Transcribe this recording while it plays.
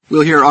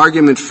We'll hear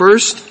argument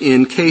first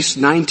in Case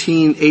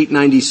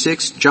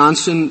 19-896,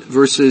 Johnson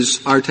versus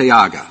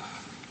Arteaga.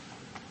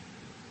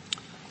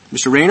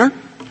 Mr. Rayner?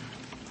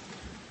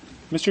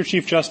 Mr.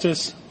 Chief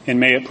Justice, and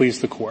may it please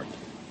the Court.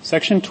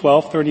 Section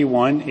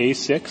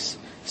 1231A6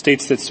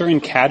 states that certain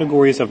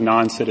categories of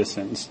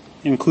non-citizens,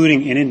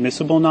 including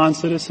inadmissible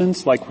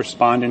non-citizens like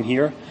respondent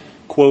here,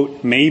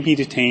 quote, may be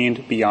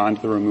detained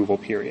beyond the removal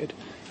period,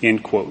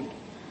 end quote.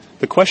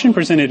 The question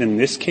presented in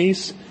this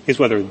case is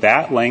whether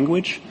that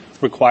language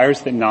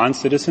requires that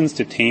non-citizens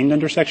detained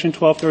under Section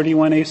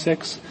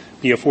 1231A6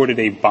 be afforded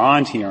a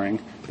bond hearing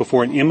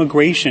before an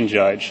immigration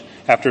judge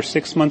after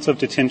 6 months of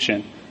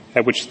detention,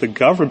 at which the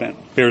government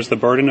bears the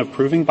burden of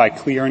proving by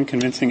clear and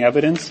convincing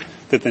evidence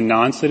that the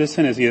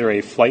non-citizen is either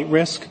a flight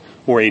risk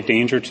or a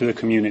danger to the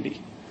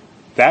community.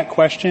 That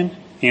question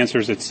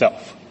answers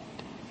itself.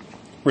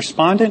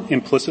 Respondent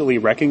implicitly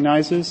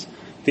recognizes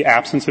the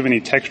absence of any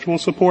textual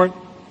support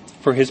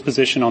for his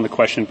position on the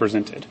question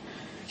presented.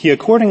 He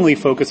accordingly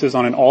focuses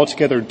on an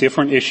altogether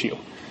different issue,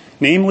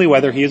 namely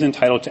whether he is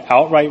entitled to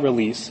outright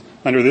release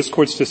under this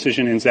Court's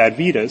decision in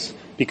Zadvidas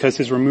because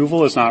his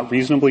removal is not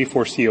reasonably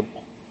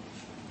foreseeable.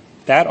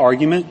 That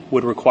argument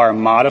would require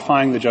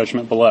modifying the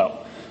judgment below,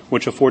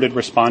 which afforded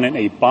respondent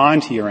a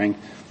bond hearing,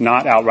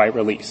 not outright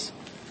release.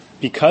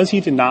 Because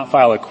he did not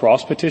file a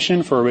cross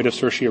petition for a writ of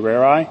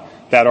certiorari,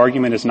 that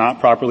argument is not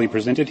properly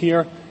presented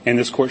here, and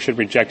this Court should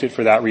reject it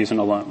for that reason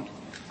alone.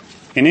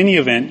 In any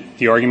event,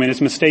 the argument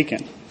is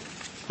mistaken.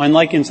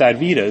 Unlike in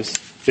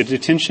Zadvidas, the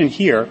detention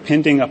here,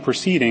 pending a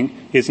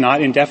proceeding, is not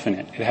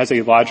indefinite. It has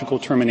a logical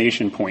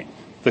termination point,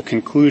 the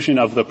conclusion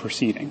of the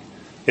proceeding.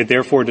 It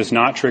therefore does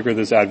not trigger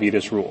the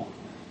Zadvidas rule.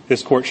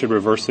 This Court should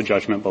reverse the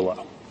judgment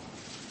below.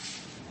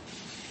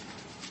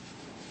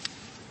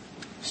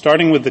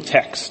 Starting with the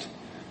text.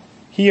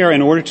 Here,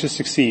 in order to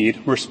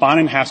succeed,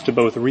 respondent has to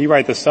both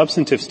rewrite the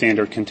substantive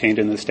standard contained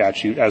in the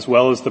statute as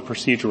well as the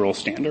procedural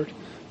standard.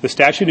 The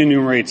statute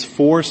enumerates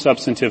 4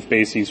 substantive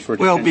bases for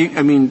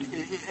detention. Well,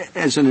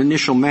 as an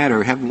initial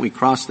matter, haven't we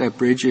crossed that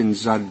bridge in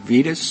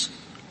Zadvidas?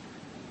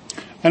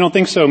 I don't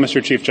think so,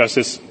 Mr. Chief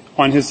Justice.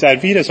 On his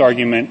Zadvidas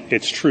argument,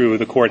 it's true.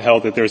 The Court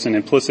held that there's an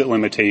implicit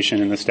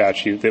limitation in the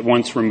statute that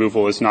once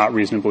removal is not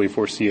reasonably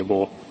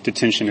foreseeable,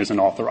 detention isn't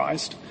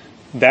authorized.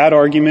 That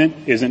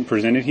argument isn't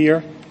presented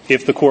here.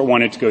 If the Court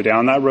wanted to go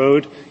down that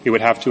road, it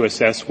would have to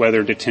assess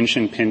whether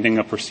detention pending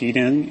a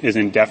proceeding is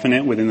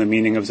indefinite within the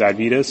meaning of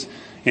Zadvidas,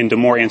 and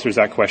DeMoore answers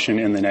that question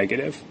in the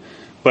negative.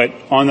 But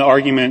on the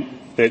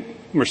argument that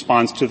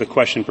responds to the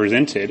question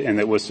presented and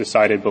that was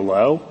decided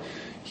below,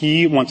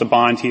 he wants a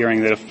bond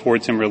hearing that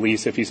affords him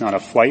release if he's not a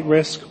flight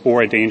risk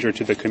or a danger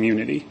to the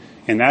community.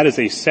 And that is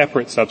a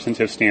separate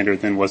substantive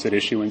standard than was at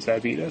issue in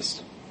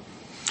Zadvidas.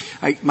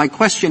 My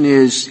question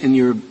is, in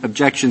your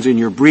objections in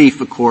your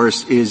brief, of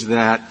course, is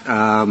that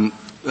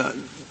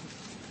the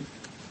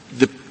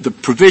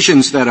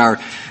provisions that are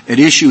at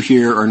issue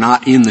here are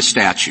not in the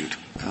statute.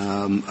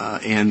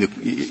 And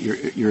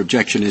your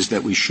objection is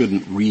that we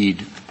shouldn't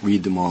read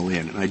them all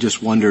in. And I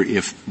just wonder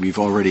if we've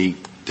already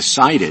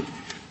decided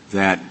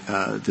that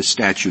the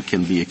statute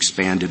can be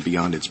expanded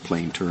beyond its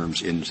plain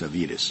terms in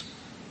Zadvidas.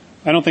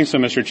 I don't think so,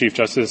 Mr. Chief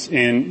Justice.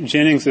 In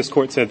Jennings, this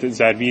Court said that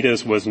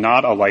Zadvidas was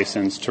not a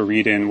license to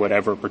read in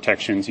whatever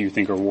protections you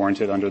think are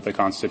warranted under the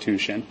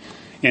Constitution.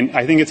 And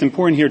I think it's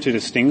important here to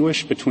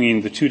distinguish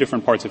between the 2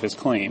 different parts of his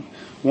claim.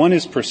 One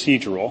is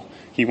procedural.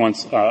 He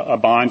wants a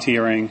bond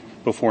hearing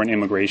before an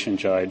immigration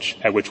judge,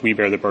 at which we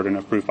bear the burden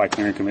of proof by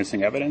clear and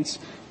convincing evidence.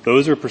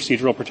 Those are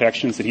procedural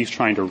protections that he's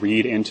trying to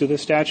read into the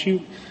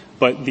statute.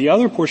 But the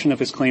other portion of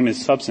his claim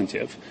is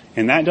substantive,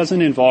 and that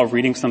doesn't involve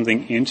reading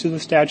something into the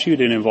statute.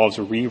 It involves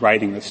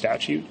rewriting the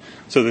statute.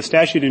 So the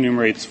statute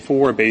enumerates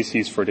 4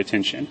 bases for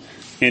detention: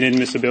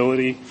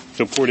 inadmissibility,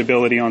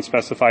 deportability on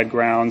specified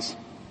grounds,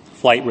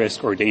 flight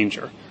risk, or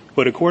danger.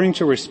 But according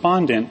to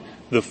respondent,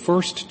 the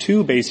first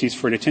 2 bases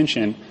for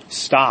detention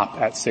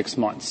stop at 6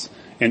 months,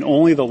 and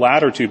only the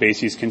latter 2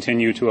 bases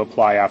continue to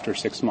apply after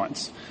 6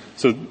 months.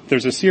 So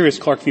there's a serious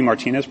Clark v.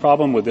 Martinez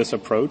problem with this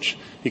approach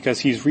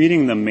because he's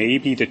reading the may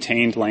be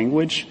detained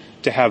language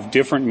to have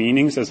different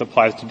meanings as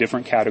applies to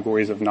different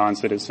categories of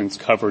non-citizens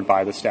covered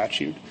by the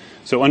statute.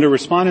 So under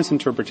respondent's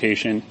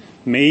interpretation,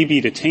 may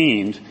be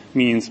detained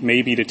means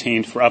may be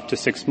detained for up to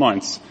 6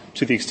 months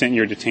to the extent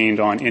you're detained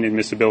on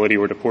inadmissibility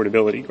or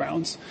deportability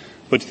grounds.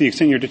 But to the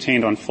extent you're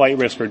detained on flight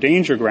risk or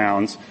danger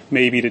grounds,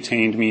 may be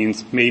detained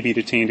means may be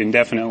detained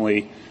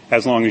indefinitely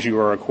as long as you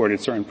are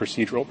accorded certain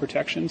procedural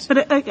protections.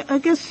 But I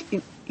guess,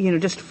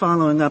 just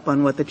following up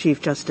on what the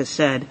Chief Justice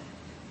said,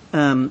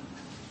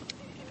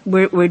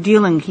 we're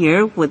dealing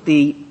here with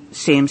the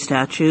same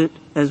statute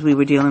as we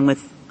were dealing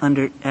with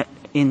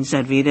in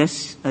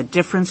Zadvidas, a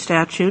different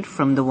statute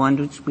from the one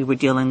which we were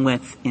dealing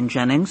with in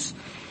Jennings.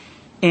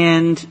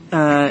 And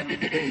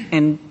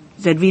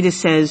Zadvidas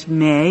says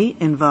may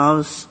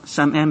involves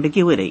some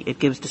ambiguity. It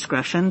gives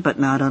discretion, but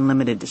not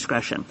unlimited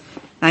discretion.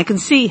 I can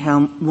see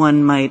how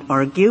one might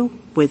argue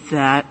with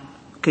that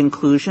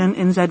conclusion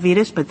in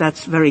Zadvidas, but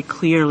that's very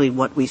clearly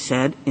what we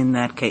said in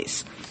that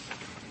case.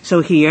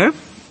 So here,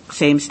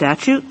 same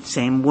statute,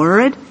 same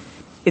word.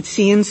 It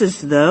seems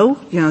as though,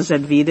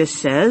 Zedvitas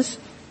says,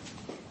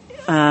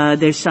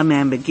 there's some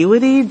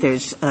ambiguity.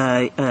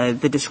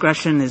 The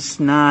discretion is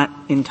not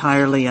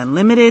entirely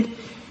unlimited.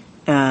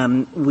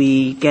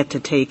 We get to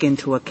take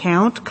into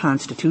account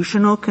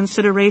constitutional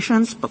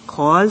considerations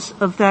because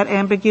of that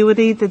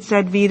ambiguity that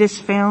Zedvitas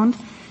found.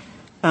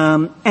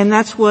 And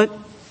that's what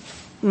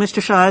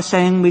Mr. Shah is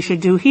saying we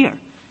should do here.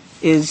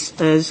 And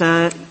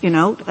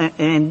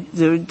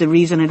the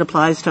reason it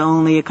applies to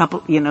only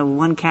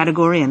one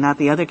category and not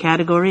the other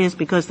category is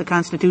because the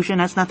Constitution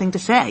has nothing to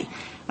say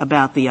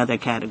about the other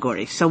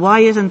category. So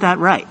why isn't that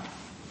right?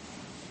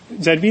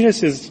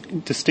 Zedvitas is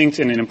distinct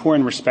in an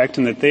important respect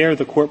in that there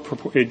the court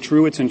it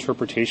drew its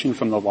interpretation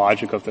from the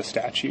logic of the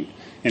statute.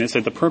 And it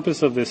said the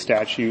purpose of this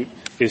statute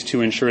is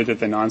to ensure that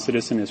the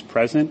non-citizen is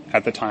present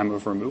at the time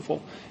of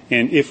removal.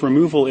 And if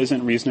removal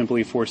isn't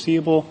reasonably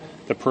foreseeable,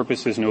 the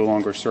purpose is no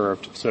longer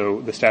served,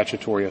 so the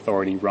statutory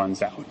authority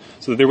runs out.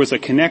 So there was a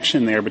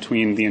connection there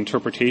between the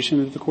interpretation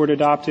that the court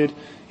adopted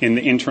and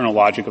the internal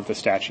logic of the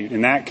statute.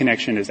 And that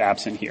connection is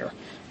absent here.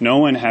 No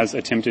one has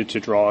attempted to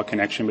draw a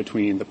connection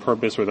between the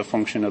purpose or the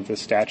function of this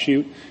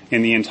statute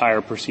and the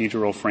entire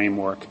procedural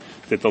framework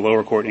that the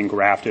lower court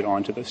engrafted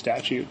onto the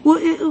statute. Well,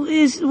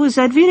 was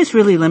Zedvitas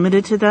really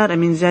limited to that? I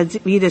mean,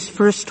 Zedvitas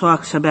first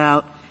talks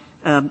about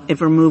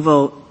if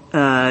removal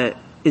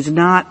is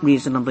not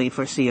reasonably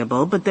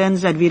foreseeable, but then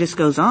Zedvitas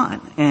goes on,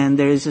 and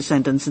there is a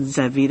sentence in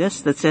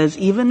Zedvitas that says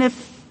even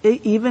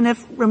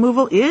if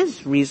removal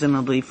is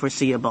reasonably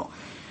foreseeable,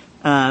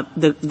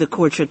 the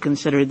court should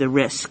consider the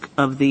risk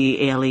of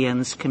the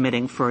aliens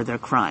committing further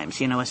crimes,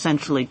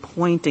 essentially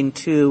pointing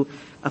to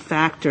a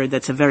factor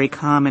that's a very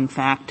common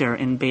factor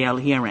in bail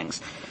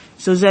hearings.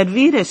 So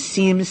Zedvitas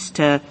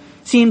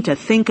seem to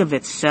think of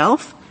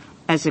itself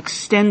as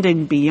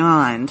extending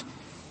beyond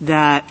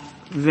that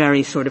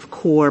very sort of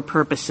core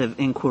purpose of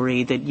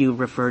inquiry that you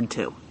referred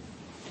to.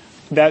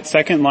 That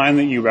second line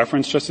that you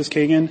referenced, Justice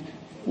Kagan,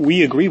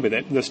 we agree with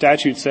it. The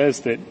statute says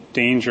that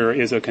danger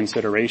is a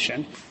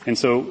consideration. And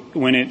so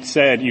when it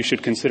said you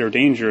should consider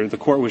danger, the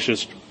court was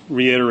just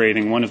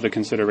reiterating one of the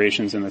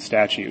considerations in the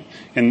statute.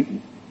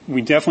 And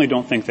we definitely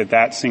don't think that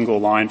that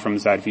single line from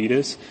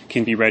Zedvitas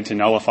can be read to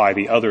nullify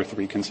the other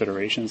three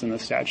considerations in the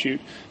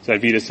statute.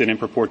 Zedvitas didn't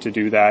purport to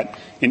do that.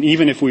 And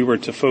even if we were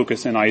to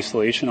focus in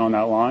isolation on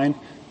that line,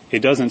 it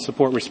doesn't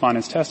support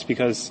respondent's test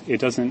because it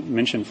doesn't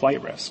mention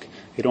flight risk.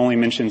 It only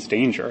mentions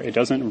danger. It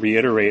doesn't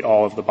reiterate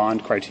all of the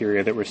bond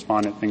criteria that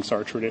respondent thinks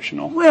are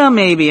traditional. Well,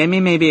 maybe. I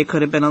mean, maybe it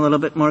could have been a little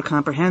bit more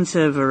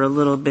comprehensive or a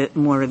little bit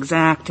more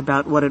exact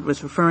about what it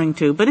was referring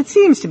to. But it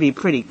seems to be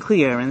pretty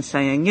clear in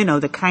saying,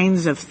 the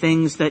kinds of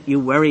things that you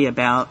worry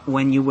about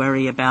when you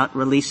worry about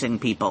releasing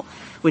people,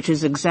 which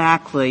is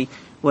exactly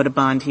what a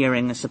bond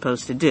hearing is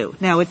supposed to do.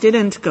 Now, it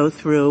didn't go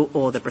through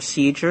all the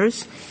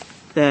procedures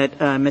that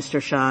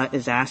Mr. Shah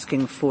is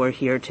asking for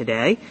here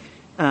today.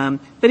 But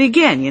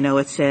again,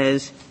 it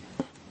says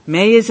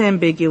may is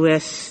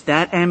ambiguous.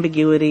 That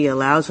ambiguity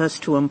allows us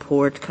to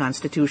import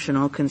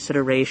constitutional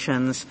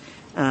considerations.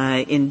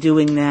 In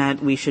doing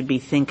that, we should be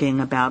thinking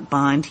about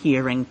bond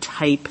hearing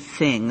type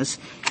things.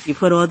 You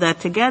put all that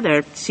together,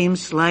 it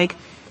seems like,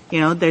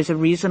 there's a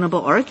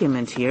reasonable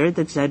argument here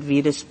that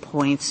Zedvitas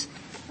points,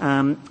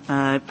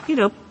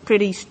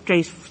 pretty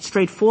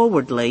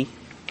straightforwardly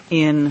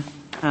in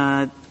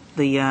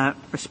the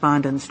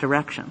respondent's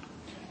direction.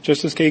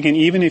 Justice Kagan,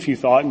 even if you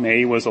thought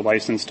May was a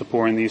license to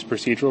pour in these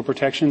procedural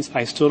protections,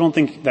 I still don't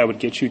think that would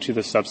get you to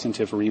the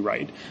substantive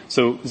rewrite.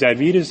 So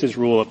Zedvitas'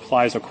 rule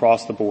applies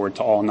across the board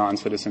to all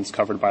non-citizens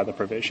covered by the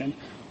provision.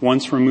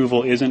 Once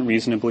removal isn't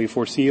reasonably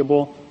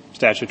foreseeable,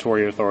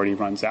 statutory authority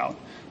runs out.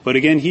 But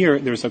again, here,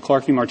 there's a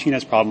Clark v.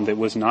 Martinez problem that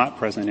was not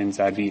present in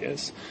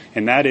Zedvitas.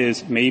 And that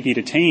is, may be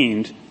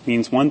detained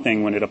means one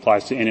thing when it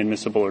applies to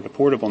inadmissible or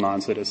deportable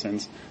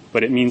non-citizens,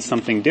 but it means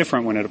something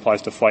different when it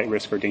applies to flight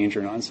risk or danger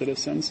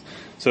non-citizens.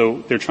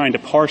 So they're trying to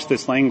parse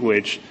this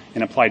language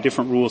and apply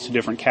different rules to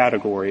different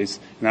categories,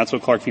 and that's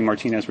what Clark v.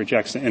 Martinez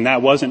rejects, and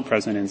that wasn't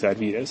present in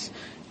Zedvitas.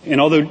 And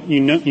although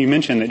you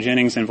mentioned that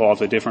Jennings involves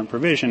a different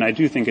provision, I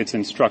do think it's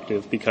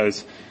instructive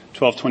because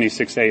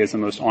 1226A is the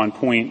most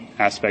on-point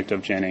aspect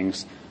of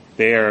Jennings.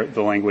 There,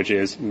 the language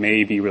is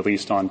may be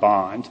released on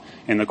bond.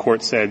 And the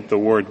court said the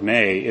word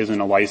may isn't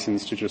a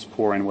license to just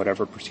pour in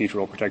whatever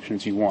procedural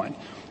protections you want.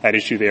 That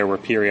issue there were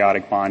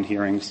periodic bond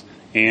hearings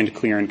and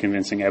clear and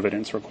convincing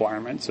evidence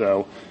requirements.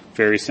 So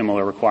very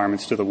similar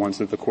requirements to the ones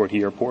that the court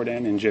here poured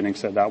in, and Jennings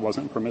said that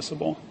wasn't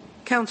permissible.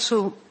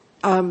 Counsel,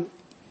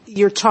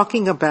 you're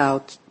talking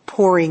about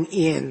pouring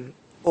in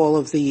all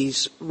of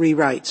these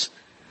rewrites.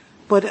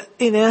 But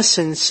in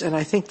essence, and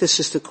I think this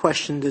is the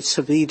question that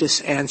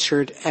Zedvitas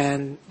answered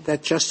and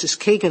that Justice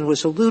Kagan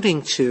was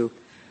alluding to,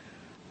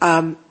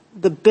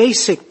 the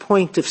basic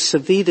point of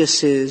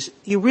Zedvitas is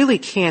you really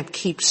can't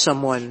keep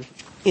someone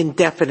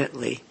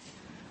indefinitely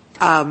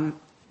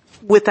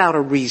without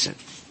a reason,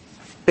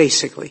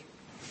 basically.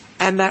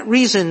 And that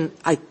reason,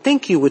 I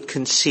think you would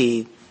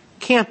concede,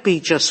 can't be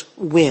just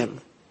whim.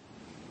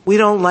 We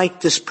don't like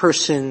this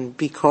person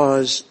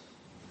because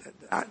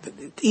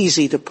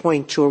easy to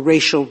point to a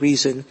racial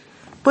reason,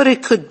 but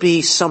it could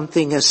be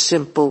something as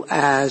simple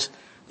as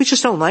we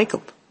just don't like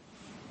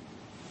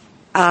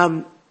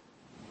them.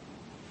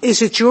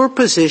 Is it your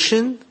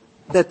position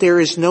that there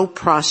is no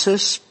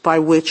process by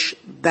which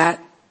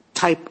that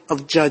type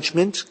of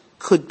judgment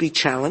could be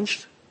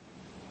challenged?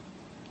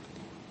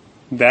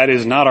 That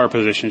is not our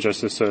position,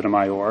 Justice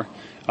Sotomayor.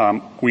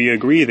 We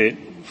agree that,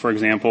 for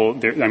example,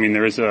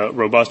 there is a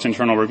robust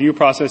internal review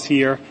process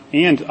here,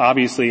 and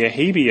obviously a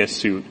habeas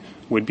suit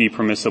would be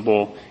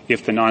permissible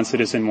if the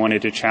non-citizen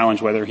wanted to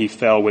challenge whether he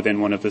fell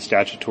within one of the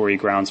statutory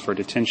grounds for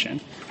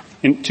detention.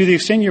 And to the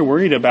extent you're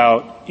worried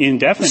about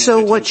indefinite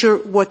detention. So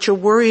what you're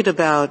worried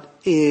about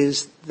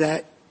is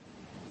that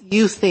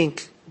you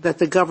think that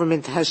the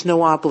government has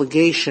no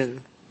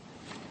obligation,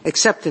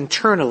 except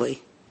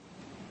internally,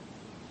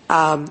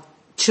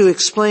 to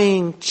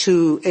explain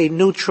to a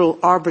neutral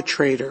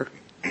arbitrator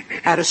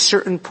at a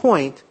certain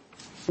point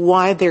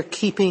why they're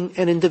keeping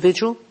an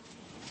individual?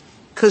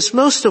 Because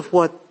most of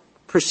what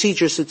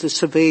procedures at the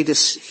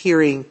Servetus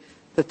hearing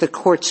that the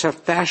courts have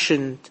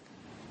fashioned,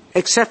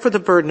 except for the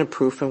burden of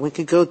proof, and we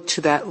could go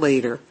to that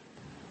later,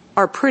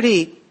 are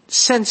pretty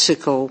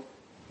sensical.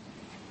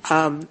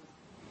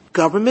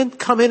 Government,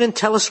 come in and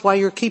tell us why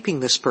you're keeping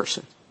this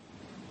person.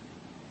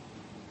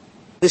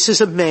 This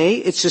is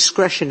it's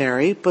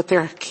discretionary, but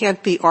there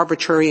can't be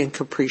arbitrary and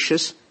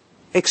capricious.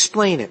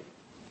 Explain it.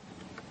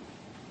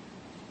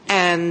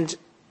 And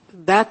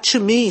that to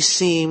me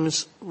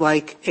seems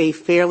like a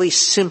fairly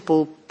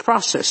simple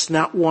process,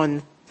 not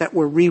one that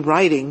we're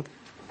rewriting,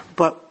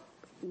 but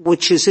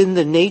which is in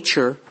the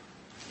nature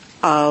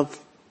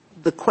of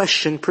the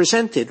question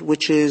presented,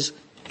 which is,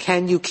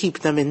 can you keep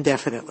them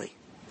indefinitely?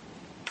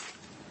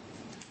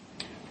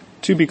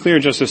 To be clear,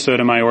 Justice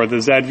Sotomayor, the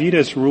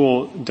Zadvitas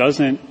rule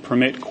doesn't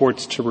permit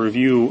courts to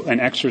review an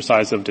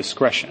exercise of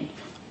discretion.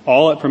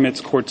 All it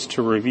permits courts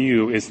to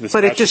review is the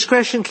statute. But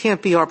discretion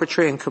can't be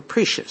arbitrary and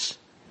capricious.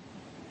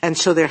 And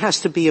so there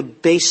has to be a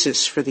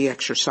basis for the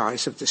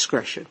exercise of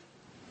discretion.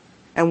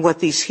 And what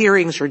these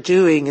hearings are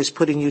doing is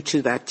putting you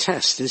to that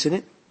test, isn't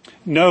it?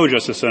 No,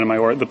 Justice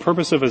Sotomayor. The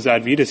purpose of a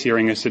Zadvitas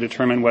hearing is to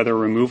determine whether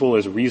removal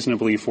is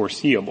reasonably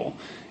foreseeable.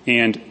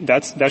 And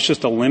that's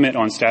just a limit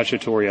on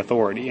statutory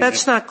authority.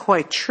 That's not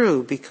quite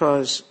true,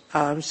 because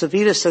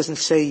Zadvitas doesn't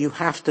say you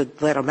have to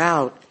let them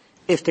out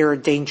if they're a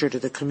danger to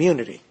the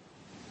community.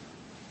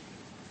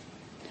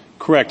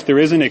 Correct. There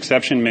is an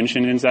exception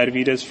mentioned in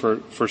Zadvitas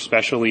for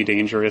specially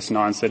dangerous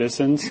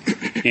non-citizens,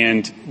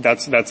 and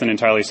that's an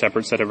entirely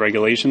separate set of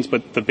regulations.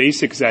 But the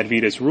basic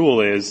Zadvitas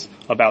rule is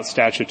about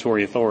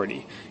statutory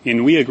authority.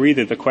 And we agree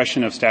that the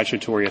question of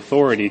statutory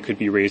authority could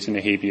be raised in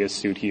a habeas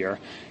suit here.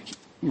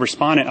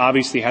 Respondent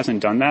obviously hasn't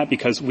done that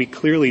because we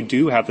clearly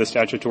do have the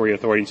statutory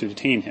authority to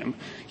detain him.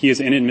 He is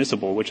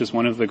inadmissible, which is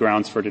one of the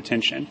grounds for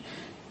detention.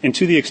 And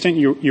to the extent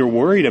you're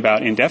worried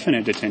about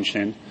indefinite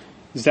detention,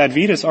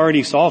 Zadvitas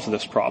already solves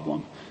this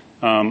problem.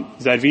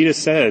 Zadvitas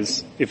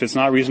says if it's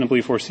not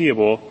reasonably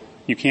foreseeable,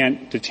 you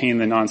can't detain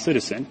the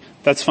non-citizen.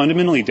 That's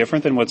fundamentally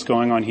different than what's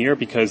going on here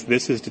because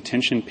this is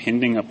detention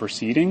pending a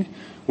proceeding,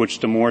 which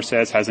Damore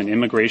says has an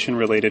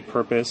immigration-related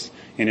purpose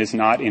and is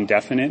not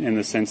indefinite in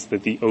the sense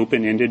that the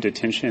open-ended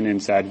detention in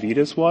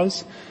Zadvitas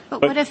was.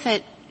 But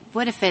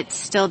what if it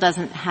still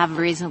doesn't have a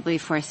reasonably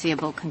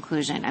foreseeable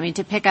conclusion? I mean,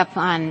 to pick up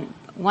on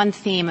one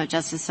theme of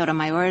Justice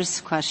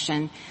Sotomayor's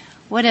question,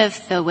 what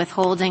if the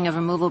withholding of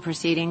removal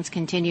proceedings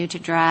continue to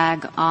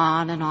drag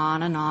on and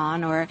on and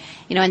on? Or,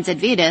 in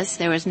Zadvitas,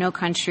 there was no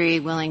country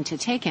willing to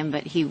take him,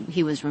 but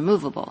he was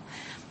removable.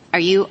 Are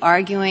you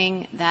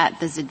arguing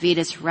that the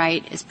Zadvitas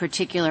right is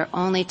particular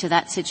only to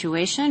that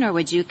situation, or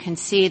would you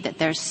concede that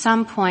there's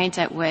some point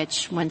at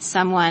which when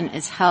someone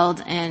is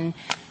held in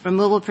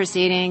removal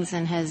proceedings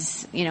and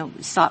has,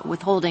 sought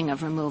withholding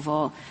of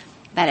removal,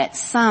 that at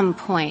some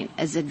point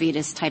a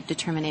Zadvitas type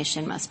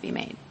determination must be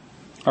made?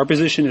 Our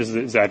position is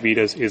that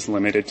Zadvitas is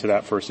limited to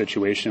that first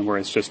situation where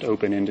it's just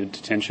open-ended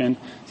detention.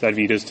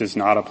 Zadvitas does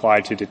not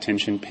apply to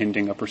detention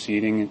pending a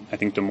proceeding. I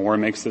think Damore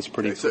makes this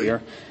pretty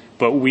clear.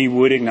 But we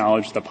would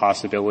acknowledge the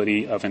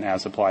possibility of an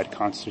as-applied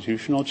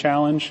constitutional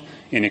challenge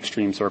in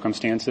extreme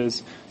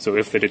circumstances. So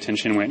if the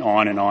detention went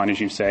on and on,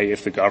 as you say,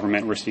 if the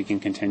government were seeking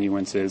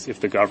continuances, if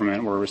the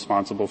government were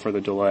responsible for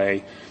the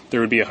delay, there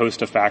would be a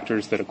host of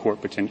factors that a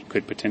court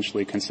could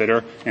potentially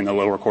consider, and the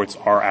lower courts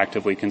are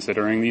actively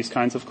considering these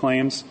kinds of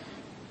claims.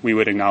 We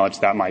would acknowledge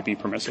that might be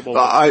permissible.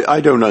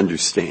 I don't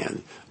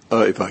understand,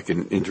 if I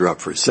can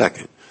interrupt for a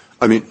second.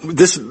 I mean,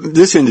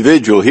 this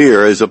individual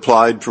here has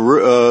applied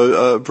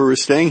for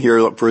staying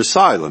here for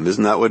asylum.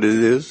 Isn't that what it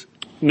is?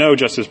 No,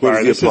 Justice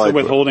Breyer. This is a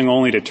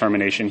withholding-only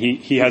determination.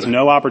 He has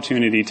no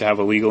opportunity to have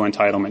a legal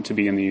entitlement to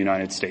be in the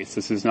United States.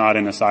 This is not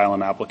an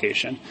asylum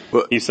application.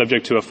 He's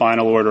subject to a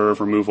final order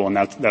of removal, and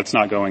that's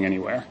not going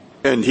anywhere.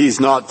 And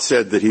he's not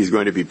said that he's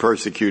going to be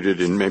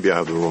persecuted, and maybe I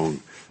have the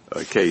wrong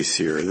case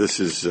here. This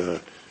is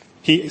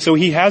So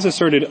he has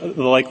asserted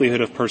the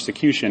likelihood of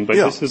persecution, but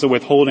This is a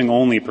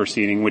withholding-only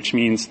proceeding, which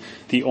means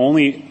the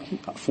only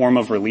form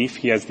of relief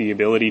he has the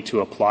ability to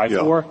apply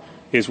for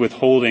is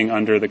withholding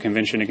under the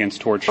Convention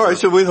Against Torture. All right,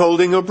 so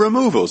withholding of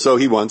removal. So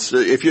he wants to,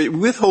 if you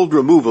withhold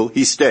removal,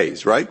 he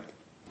stays, right?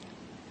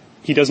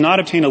 He does not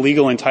obtain a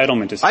legal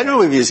entitlement to stay. I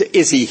don't know if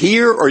is he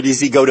here or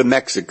does he go to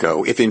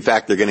Mexico if in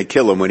fact they're going to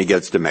kill him when he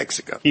gets to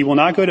Mexico? He will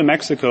not go to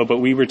Mexico, but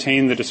we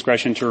retain the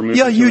discretion to remove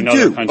him to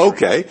another country.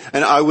 Okay,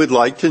 and I would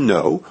like to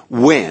know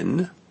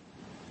when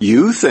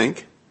you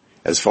think,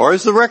 as far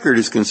as the record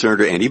is concerned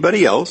or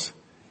anybody else,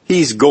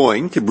 you're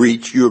going to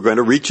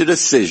reach a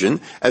decision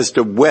as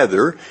to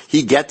whether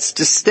he gets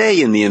to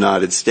stay in the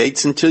United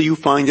States until you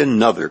find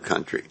another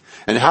country.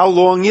 And how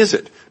long is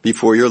it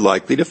before you're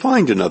likely to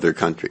find another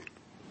country?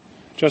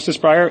 Justice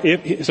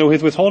Breyer, so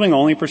his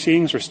withholding-only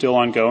proceedings are still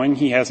ongoing.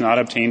 He has not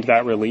obtained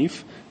that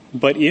relief.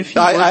 But if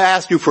I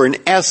asked you for an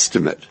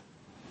estimate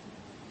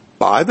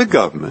by the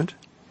government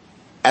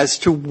as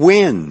to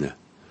when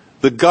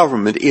the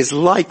government is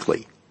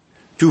likely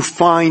to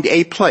find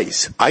a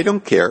place, I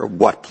don't care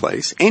what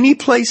place, any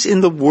place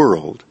in the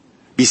world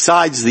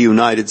besides the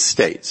United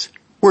States,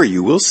 where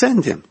you will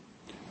send him.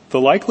 The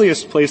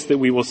likeliest place that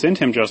we will send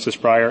him, Justice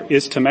Breyer,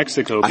 is to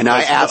Mexico. And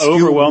I ask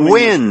you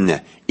when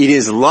it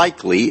is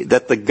likely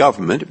that the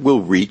government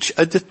will reach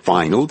a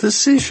final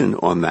decision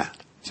on that.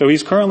 So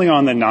he's currently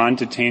on the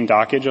non-detained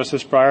docket,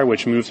 Justice Breyer,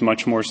 which moves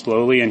much more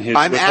slowly. And his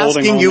I'm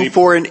asking you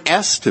for an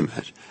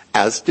estimate.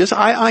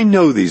 I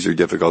know these are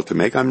difficult to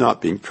make. I'm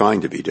not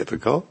trying to be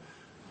difficult.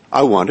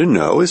 I want to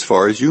know, as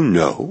far as you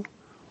know,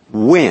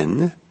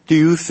 when do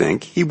you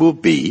think he will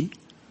be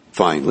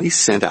finally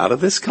sent out of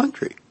this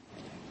country?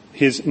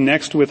 His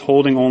next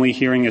withholding-only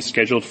hearing is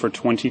scheduled for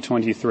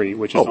 2023,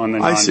 which is on the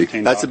non-detained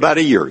docket. That's about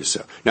a year or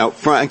so. Now,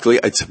 frankly,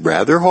 it's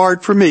rather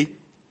hard for me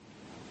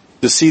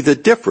to see the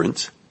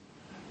difference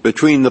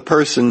between the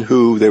person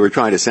who they were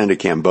trying to send to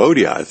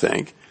Cambodia, I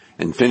think,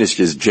 and finished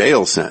his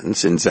jail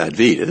sentence in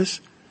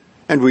Zadvitas,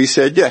 and we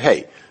said, yeah,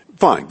 hey,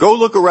 fine, go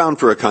look around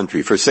for a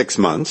country for 6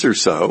 months or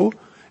so,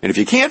 and if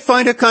you can't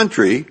find a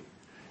country,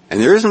 and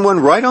there isn't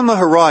one right on the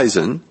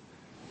horizon,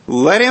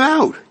 let him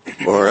out.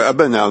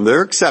 But now there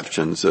are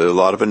exceptions, a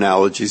lot of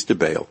analogies to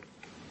bail.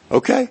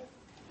 Okay?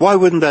 Why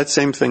wouldn't that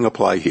same thing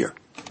apply here?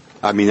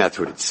 I mean, that's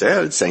what it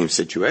said, same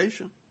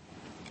situation.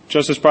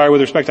 Justice Breyer,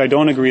 with respect, I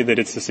don't agree that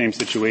it's the same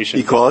situation.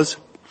 Because?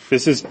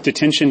 This is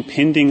detention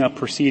pending a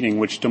proceeding,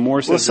 which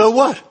Damore says. Well, so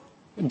what?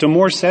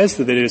 Damore says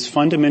that it is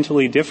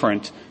fundamentally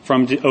different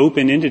from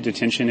open-ended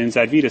detention in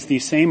Zadvitas.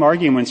 These same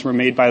arguments were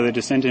made by the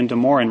dissent in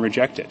Damore and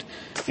rejected.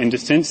 And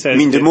dissent says... I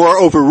mean, Damore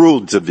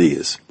overruled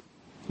Zadvitas.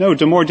 No,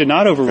 Damore did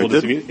not overrule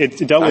Zadvitas.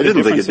 It dealt with a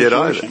different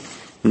situation.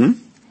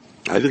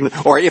 I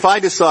didn't. Or if I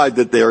decide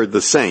that they're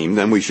the same,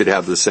 then we should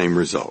have the same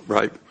result,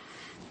 right?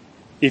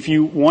 If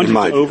you wanted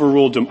to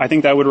overrule, I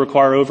think that would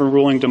require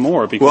overruling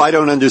Damore. Because well, I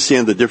don't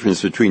understand the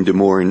difference between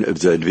Damore and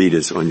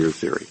Zadvitas on your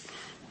theory.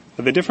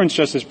 The difference,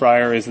 Justice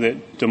Breyer, is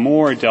that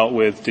Damore dealt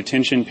with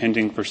detention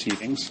pending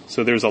proceedings.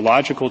 So there's a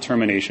logical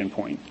termination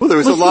point. Well, there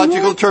was a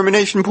logical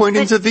termination point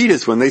in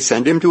Zadvitas when they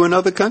send him to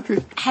another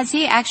country. Has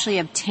he actually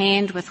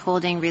obtained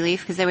withholding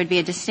relief? Because there would be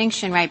a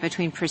distinction, right,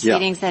 between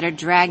proceedings that are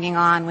dragging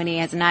on when he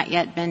has not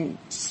yet been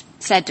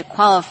said to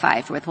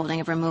qualify for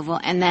withholding of removal.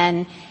 And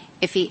then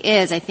if he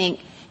is, I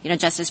think,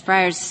 Justice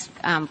Breyer's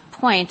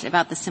point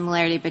about the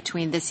similarity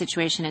between this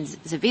situation and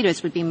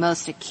Zadvitas would be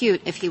most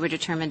acute if he were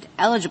determined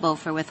eligible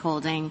for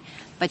withholding,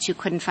 but you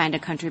couldn't find a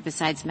country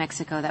besides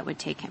Mexico that would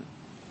take him.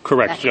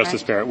 Correct,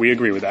 Justice Barrett. We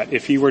agree with that.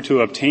 If he were to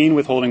obtain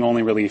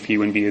withholding-only relief, he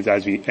would be in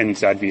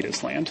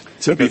Zadvitas land.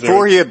 So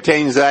before he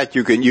obtains that,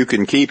 you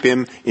can keep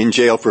him in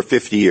jail for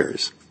 50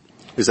 years.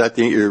 Is that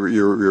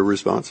your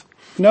response?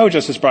 No,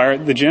 Justice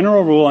Breyer. The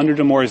general rule under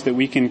Damore is that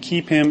we can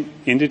keep him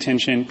in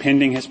detention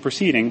pending his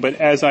proceeding. But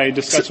as I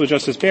discussed with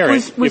Justice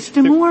Barrett... Was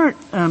Damore,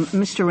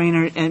 Mr.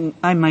 Rayner, and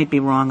I might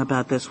be wrong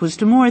about this, was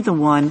Damore the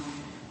one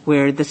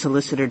where the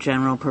Solicitor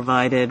General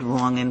provided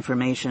wrong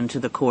information to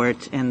the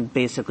court and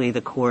basically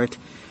the court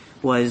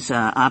was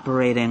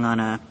operating on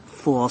a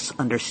false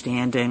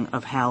understanding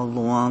of how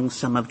long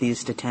some of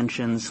these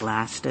detentions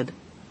lasted?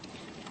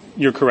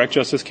 You're correct,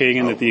 Justice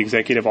Kagan, that the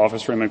Executive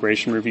Office for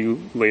Immigration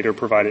Review later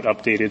provided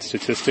updated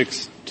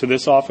statistics to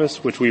this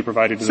office, which we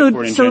provided to the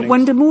court in Jennings. So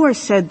when Damore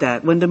said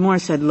that, when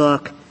Damore said,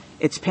 look,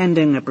 it's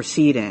pending a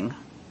proceeding,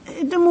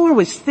 Damore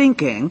was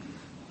thinking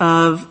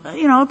of,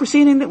 a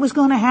proceeding that was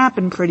going to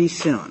happen pretty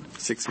soon.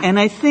 And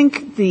I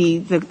think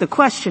the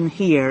question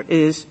here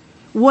is,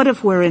 what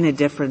if we're in a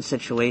different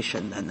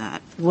situation than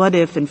that? What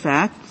if, in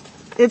fact,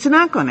 it's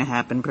not going to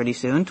happen pretty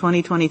soon,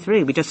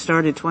 2023? We just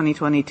started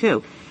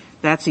 2022.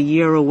 That's a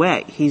year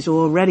away. He's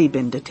already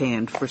been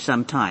detained for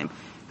some time.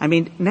 I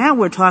mean, now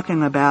we're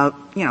talking about,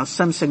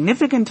 some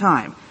significant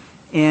time.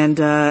 And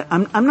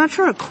I'm not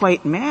sure it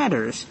quite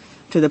matters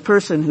to the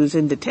person who's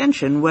in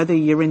detention whether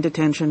you're in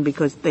detention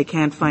because they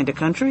can't find a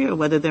country or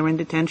whether they're in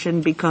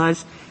detention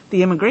because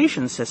the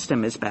immigration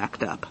system is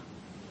backed up.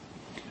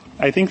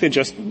 I think that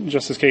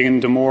Justice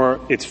Kagan,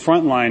 Damore, its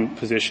frontline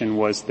position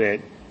was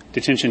that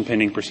detention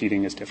pending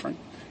proceeding is different.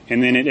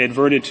 And then it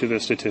adverted to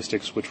the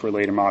statistics which were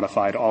later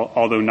modified,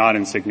 although not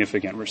in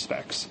significant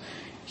respects.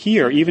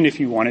 Here, even if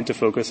you wanted to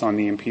focus on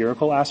the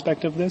empirical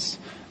aspect of this,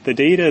 the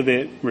data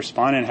that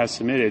respondent has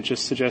submitted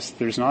just suggests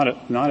there's not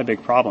a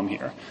big problem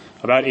here.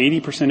 About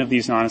 80% of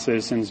these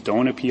non-citizens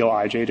don't appeal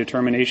IJ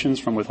determinations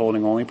from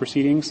withholding-only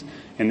proceedings,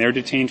 and they're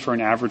detained for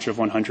an average of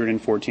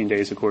 114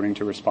 days according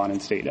to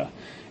respondent's data.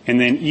 And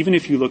then even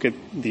if you look at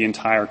the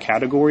entire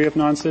category of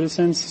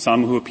non-citizens,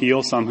 some who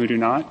appeal, some who do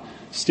not,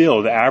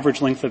 still the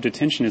average length of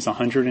detention is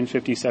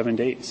 157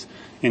 days.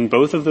 And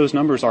both of those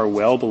numbers are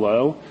well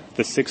below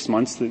the 6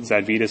 months that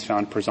Zadvydas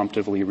found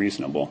presumptively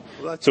reasonable.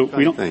 Well, so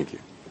we don't. Thank you.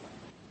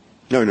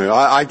 No,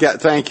 I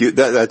get, thank you.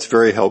 That's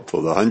very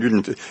helpful.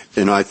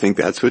 And I think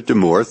that's what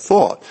DeMoore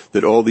thought,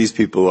 that all these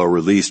people are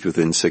released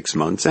within 6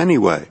 months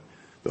anyway.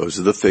 Those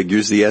are the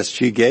figures the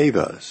SG gave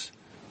us.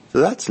 So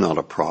that's not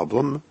a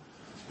problem.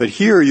 But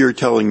here you're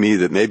telling me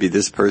that maybe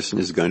this person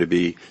is going to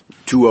be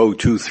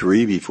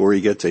 2023 before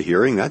he gets a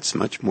hearing. That's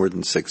much more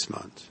than 6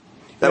 months.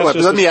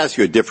 Let me ask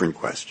you a different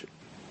question.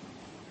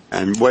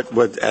 And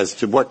as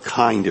to what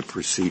kind of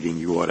proceeding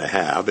you ought to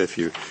have if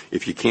you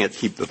can't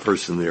keep the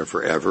person there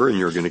forever and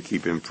you're going to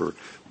keep him for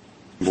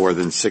more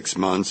than 6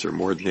 months or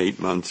more than 8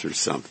 months or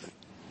something.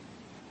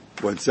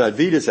 What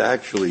Zadvydas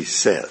actually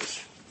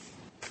says,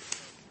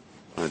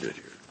 what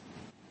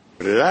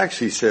it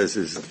actually says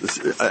is,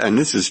 and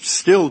this is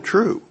still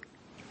true.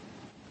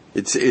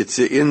 It's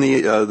in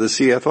the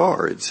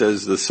CFR. It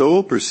says the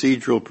sole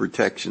procedural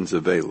protections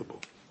available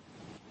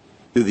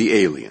to the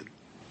alien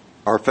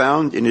are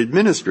found in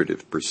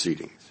administrative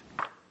proceedings,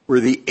 where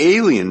the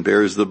alien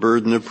bears the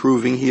burden of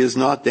proving he is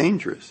not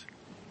dangerous,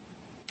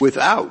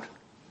 without,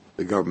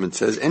 the government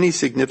says, any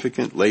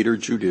significant later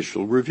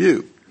judicial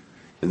review.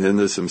 And then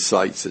there's some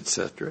cites,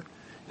 etc.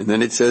 And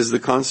then it says the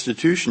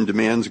Constitution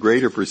demands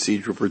greater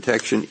procedural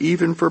protection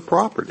even for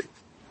property.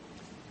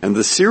 And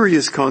the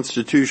serious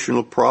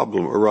constitutional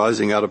problem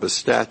arising out of a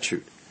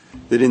statute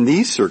that in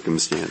these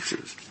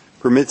circumstances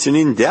permits an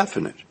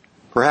indefinite,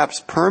 perhaps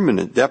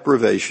permanent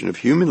deprivation of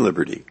human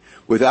liberty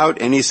without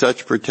any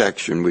such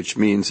protection, which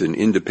means an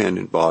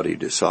independent body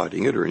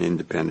deciding it or an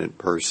independent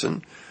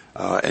person,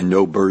 and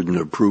no burden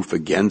of proof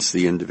against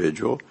the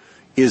individual,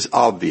 is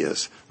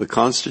obvious. The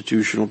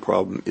constitutional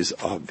problem is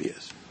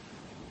obvious.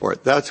 All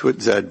right, that's what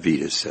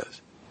Zadvydas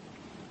says.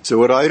 So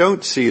what I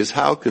don't see is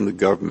how can the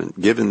government,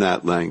 given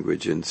that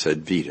language in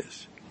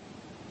Zadvydas,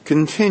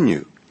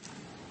 continue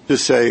to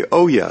say,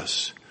 oh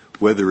yes,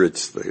 whether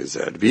it's the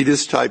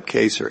Zadvydas type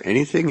case or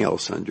anything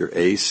else under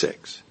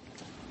A6,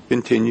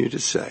 continue to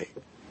say,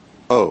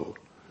 oh,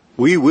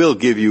 we will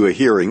give you a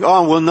hearing.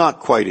 Oh, well, not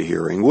quite a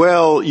hearing.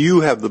 Well,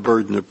 you have the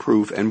burden of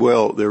proof, and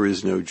well, there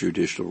is no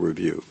judicial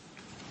review.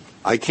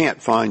 I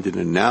can't find an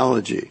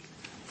analogy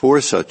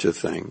for such a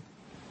thing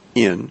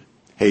in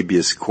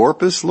habeas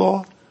corpus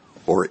law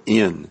or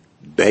in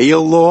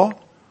bail law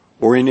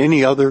or in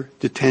any other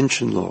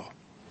detention law.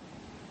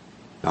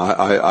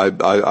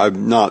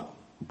 I'm not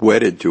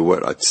wedded to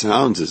what it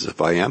sounds as if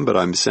I am, but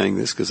I'm saying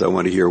this because I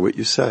want to hear what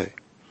you say.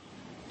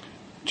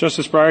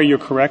 Justice Breyer, you're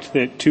correct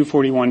that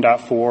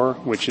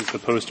 241.4, which is the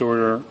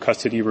post-order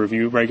custody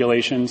review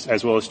regulations,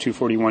 as well as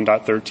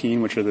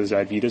 241.13, which are the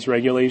Zadvydas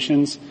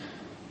regulations,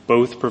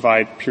 both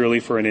provide purely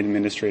for an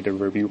administrative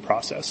review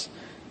process.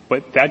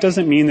 But that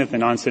doesn't mean that the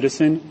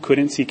non-citizen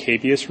couldn't seek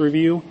habeas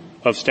review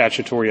of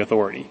statutory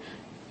authority.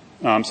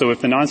 So if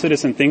the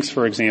non-citizen thinks,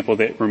 for example,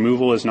 that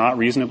removal is not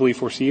reasonably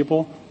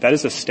foreseeable, that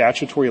is a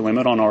statutory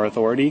limit on our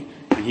authority,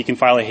 and he can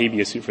file a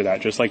habeas suit for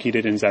that, just like he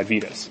did in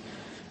Zadvydas.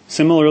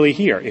 Similarly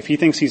here, if he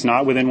thinks he's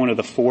not within one of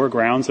the 4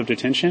 grounds of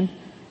detention,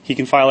 he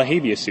can file a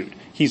habeas suit.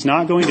 He's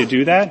not going to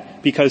do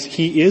that because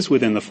he is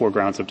within the 4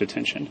 grounds of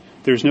detention.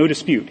 There's no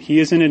dispute. He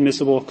is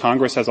inadmissible.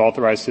 Congress has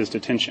authorized his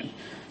detention.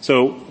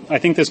 So I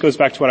think this goes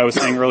back to what I was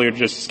saying earlier to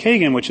Justice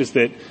Kagan, which is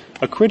that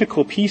a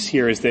critical piece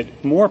here is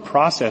that more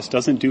process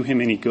doesn't do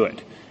him any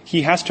good.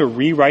 He has to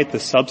rewrite the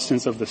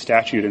substance of the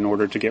statute in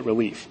order to get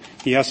relief.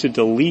 He has to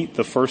delete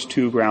the first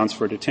 2 grounds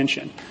for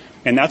detention.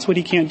 And that's what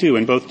he can't do.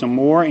 In both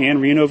DeMoore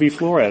and Reno v.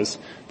 Flores,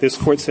 this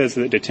court says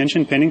that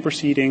detention pending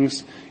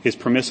proceedings is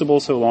permissible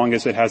so long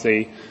as it has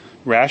a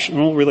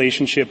rational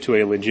relationship to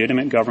a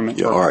legitimate government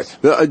purpose. All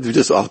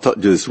right. I'll talk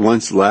just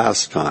once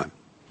last time.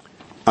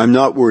 I'm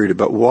not worried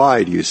about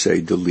why do you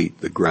say delete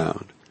the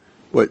ground.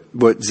 What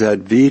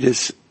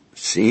Zadvydas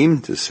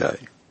seemed to say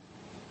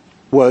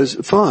was,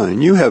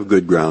 fine, you have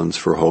good grounds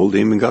for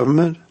holding him in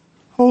government.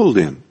 Hold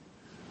him.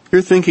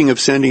 You're thinking of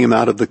sending him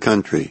out of the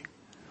country.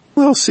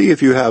 Well, see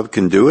if you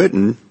can do it,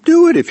 and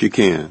do it if you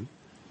can.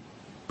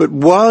 But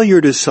while you're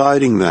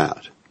deciding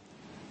that,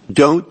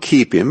 don't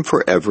keep him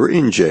forever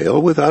in jail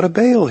without a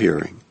bail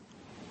hearing.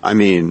 I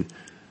mean,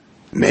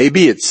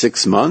 maybe it's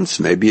 6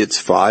 months, maybe it's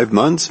 5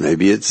 months,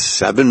 maybe it's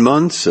 7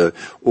 months,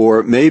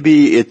 or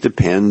maybe it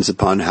depends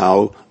upon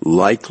how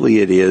likely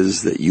it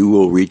is that you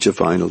will reach a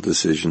final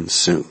decision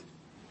soon.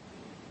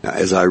 Now,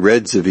 as I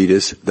read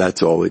Zadvydas,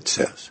 that's all it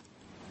says.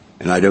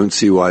 And I don't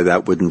see why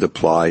that wouldn't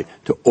apply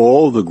to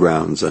all the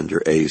grounds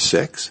under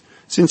A6,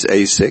 since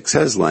A6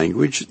 has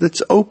language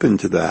that's open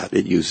to that.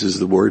 It uses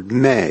the word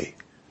may,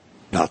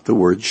 not the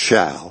word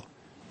shall,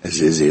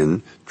 as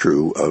is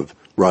true of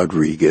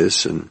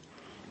Rodriguez and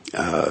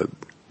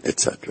et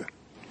cetera?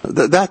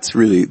 That's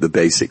really the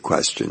basic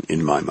question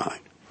in my mind.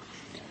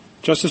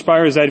 Justice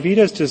Breyer,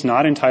 Zadvitas does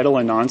not entitle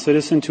a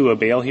non-citizen to a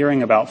bail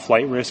hearing about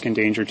flight risk and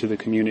danger to the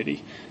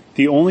community.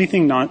 The only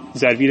thing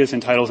Zadvitas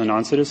entitles a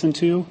non-citizen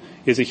to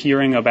is a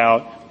hearing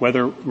about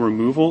whether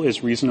removal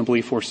is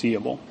reasonably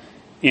foreseeable.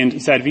 And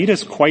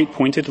Zadvitas quite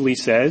pointedly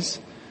says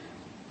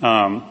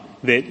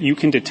that you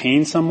can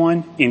detain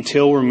someone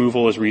until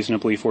removal is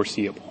reasonably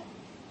foreseeable.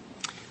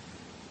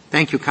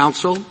 Thank you,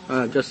 counsel.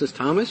 Justice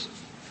Thomas?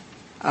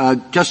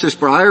 Justice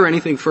Breyer,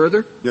 anything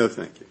further? No,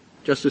 thank you.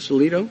 Justice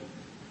Alito?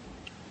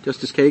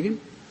 Justice Kagan?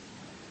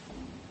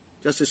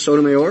 Justice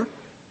Sotomayor?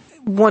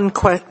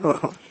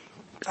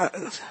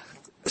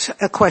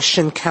 A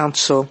question,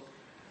 counsel.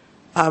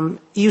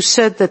 You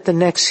said that the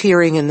next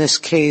hearing in this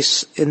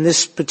case, in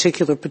this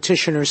particular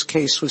petitioner's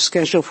case, was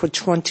scheduled for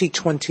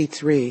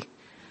 2023.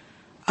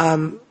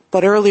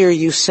 But earlier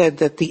you said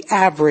that the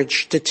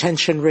average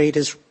detention rate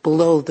is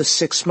below the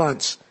 6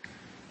 months.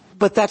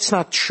 But that's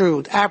not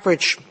true.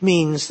 Average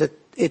means that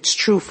it's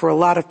true for a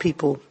lot of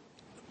people,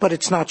 but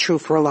it's not true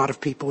for a lot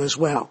of people as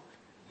well.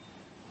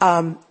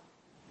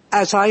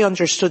 As I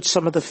understood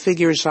some of the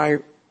figures I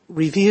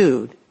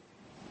reviewed,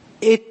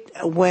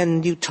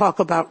 when you talk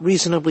about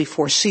reasonably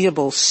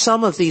foreseeable,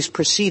 some of these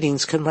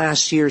proceedings can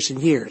last years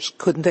and years,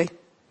 couldn't they?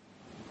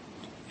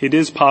 It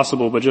is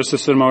possible, but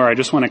Justice Sotomayor, I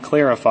just want to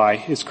clarify,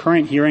 his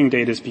current hearing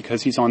date is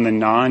because he's on the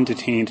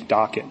non-detained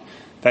docket.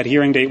 That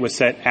hearing date was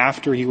set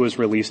after he was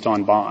released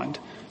on bond.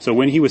 So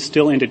when he was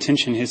still in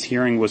detention, his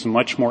hearing was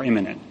much more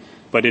imminent.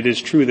 But it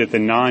is true that the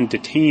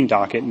non-detained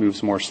docket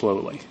moves more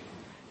slowly.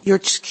 You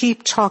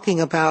keep talking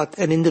about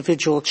an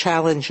individual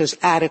challenge as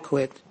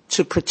adequate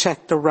to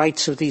protect the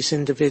rights of these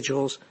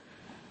individuals.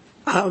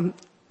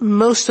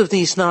 Most of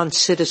these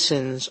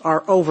non-citizens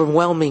are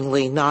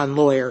overwhelmingly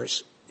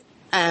non-lawyers.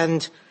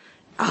 And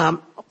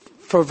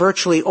for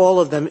virtually all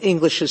of them,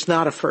 English is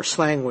not a first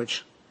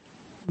language.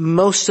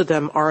 Most of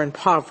them are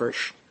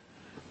impoverished.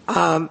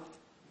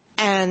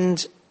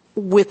 And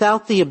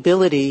without the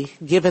ability,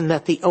 given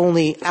that the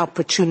only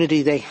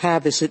opportunity they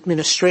have is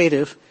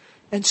administrative,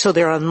 and so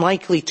they're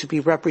unlikely to be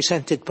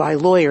represented by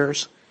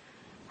lawyers,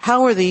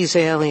 how are these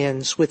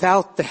aliens,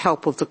 without the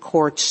help of the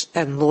courts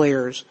and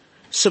lawyers,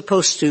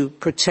 supposed to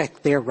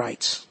protect their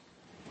rights?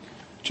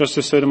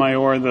 Justice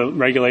Sotomayor, the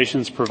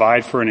regulations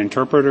provide for an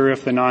interpreter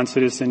if the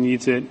non-citizen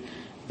needs it.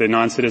 The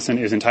non-citizen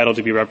is entitled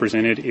to be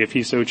represented if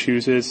he so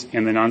chooses,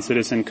 and the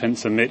non-citizen can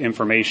submit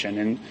information.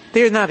 And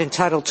they're not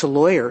entitled to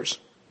lawyers.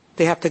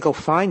 They have to go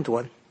find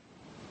one.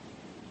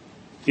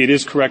 It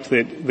is correct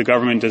that the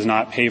government does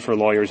not pay for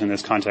lawyers in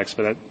this context,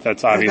 but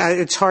that's obvious.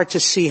 It's hard to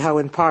see how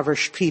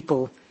impoverished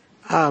people,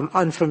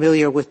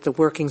 unfamiliar with the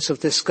workings of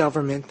this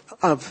government,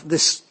 of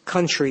this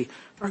country,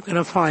 are going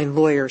to find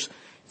lawyers.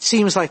 It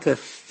seems like a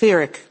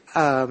Pyrrhic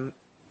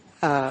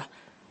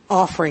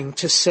offering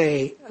to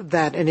say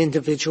that an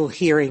individual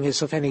hearing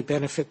is of any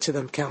benefit to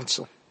them,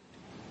 counsel.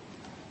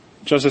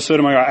 Justice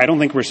Sotomayor, I don't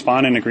think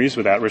Respondent agrees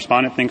with that.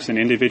 Respondent thinks an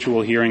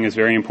individual hearing is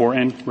very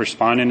important.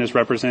 Respondent is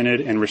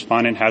represented, and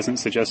Respondent hasn't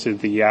suggested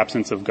the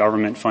absence of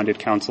government-funded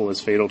counsel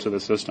is fatal to the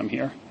system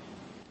here.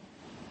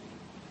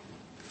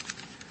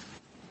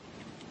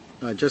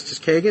 Justice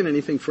Kagan,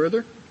 anything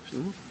further?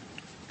 No?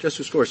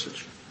 Justice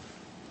Gorsuch?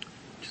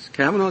 Justice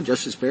Kavanaugh?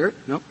 Justice Barrett?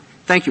 No?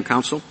 Thank you,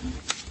 counsel.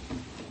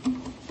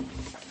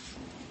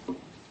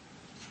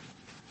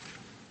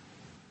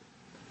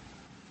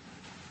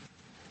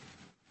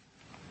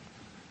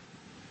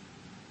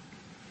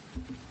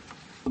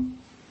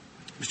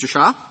 Mr.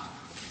 Shah?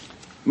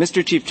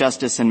 Mr. Chief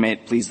Justice, and may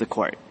it please the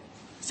Court.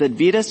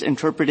 Zadvitas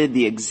interpreted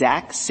the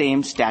exact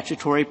same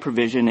statutory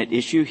provision at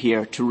issue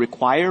here to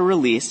require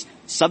release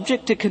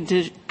subject to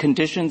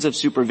conditions of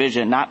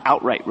supervision, not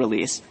outright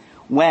release,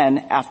 when,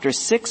 after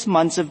 6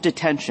 months of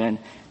detention,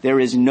 there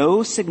is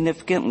no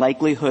significant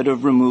likelihood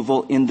of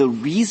removal in the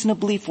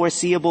reasonably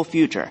foreseeable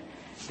future.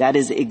 That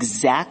is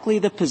exactly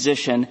the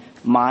position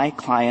my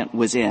client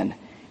was in.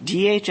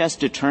 DHS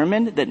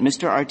determined that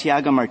Mr.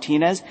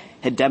 Arteaga-Martinez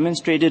had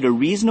demonstrated a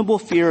reasonable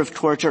fear of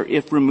torture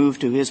if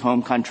removed to his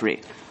home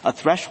country, a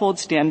threshold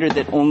standard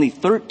that only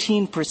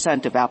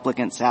 13% of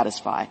applicants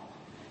satisfy.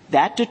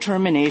 That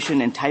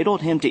determination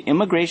entitled him to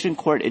immigration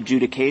court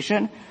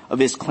adjudication of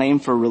his claim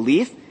for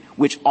relief,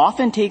 which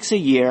often takes a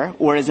year,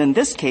 or as in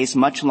this case,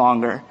 much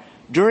longer,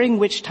 during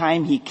which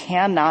time he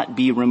cannot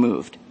be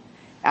removed.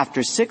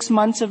 After 6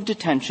 months of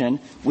detention,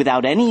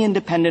 without any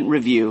independent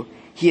review,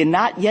 he had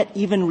not yet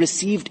even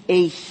received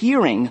a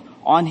hearing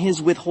on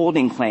his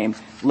withholding claim,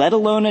 let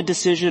alone a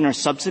decision or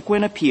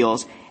subsequent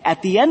appeals,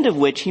 at the end of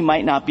which he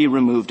might not be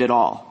removed at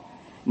all.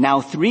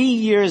 Now, 3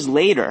 years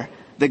later,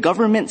 the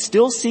government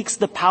still seeks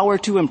the power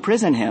to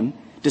imprison him,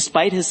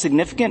 despite his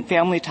significant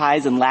family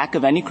ties and lack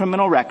of any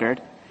criminal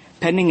record,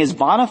 pending his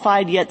bona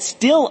fide yet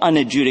still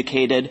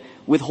unadjudicated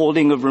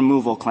withholding of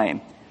removal claim.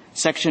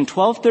 Section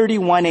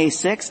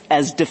 1231A6,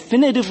 as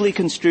definitively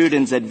construed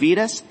in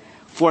Zadvitas,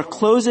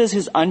 forecloses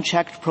his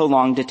unchecked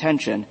prolonged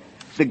detention.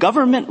 The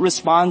government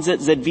responds that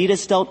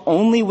Zadvitas dealt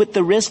only with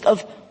the risk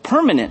of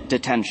permanent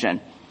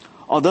detention.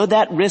 Although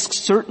that risk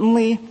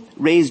certainly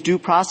raised due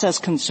process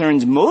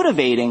concerns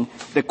motivating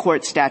the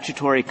court's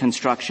statutory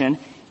construction,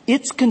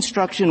 its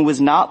construction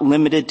was not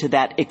limited to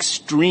that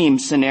extreme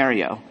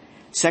scenario.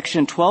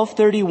 Section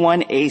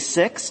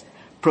 1231A6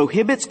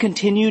 prohibits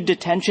continued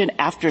detention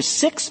after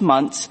 6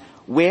 months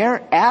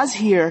where, as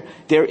here,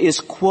 there is,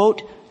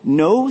 quote,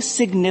 no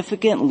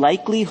significant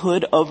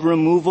likelihood of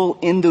removal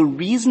in the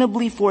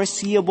reasonably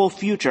foreseeable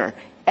future,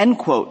 end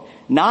quote,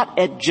 not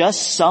at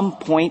just some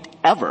point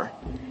ever.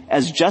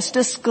 As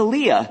Justice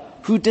Scalia,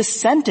 who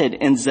dissented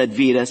in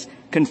Zedvitas,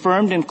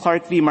 confirmed in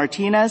Clark v.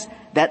 Martinez,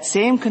 that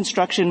same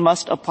construction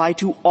must apply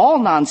to all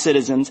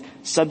non-citizens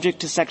subject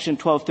to Section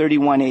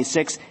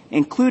 1231A6,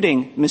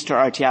 including Mr.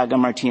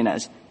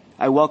 Arteaga-Martinez.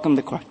 I welcome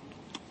the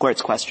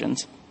Court's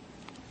questions.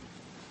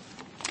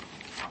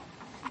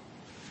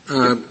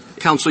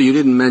 Counsel, you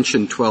didn't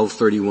mention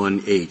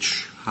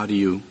 1231H. How do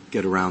you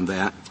get around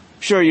that?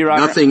 Sure, Your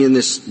Honor. Nothing in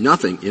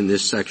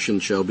this section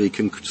shall be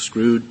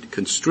construed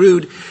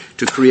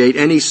to create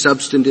any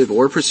substantive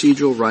or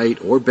procedural right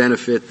or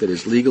benefit that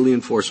is legally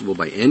enforceable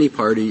by any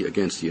party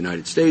against the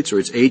United States or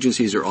its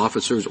agencies or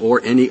officers or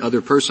any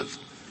other person.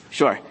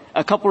 Sure.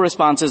 A couple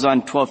responses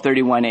on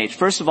 1231H.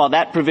 First of all,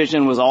 that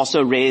provision was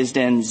also raised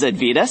in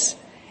Zedvitas,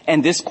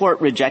 and this Court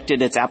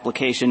rejected its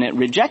application. It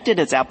rejected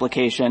its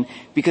application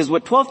because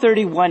what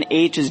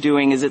 1231H is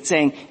doing is it's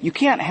saying you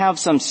can't have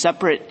some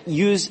separate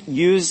use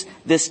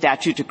this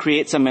statute to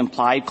create some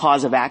implied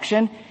cause of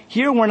action.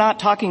 Here we're not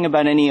talking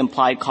about any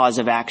implied cause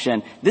of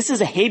action. This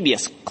is a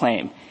habeas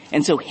claim.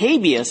 And so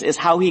habeas is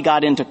how he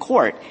got into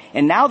court.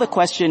 And now the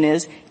question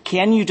is,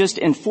 can you just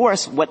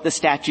enforce what the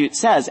statute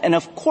says? And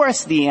of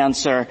course the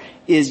answer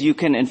is you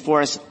can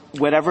enforce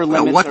whatever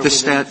limits are within the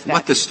statute.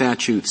 What the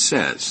statute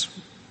says.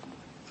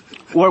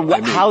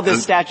 Or how the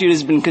statute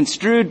has been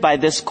construed by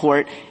this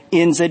Court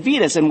in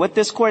Zedvitas. And what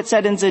this Court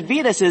said in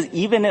Zedvitas is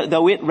even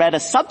though it read a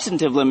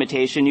substantive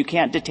limitation, you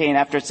can't detain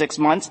after 6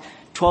 months,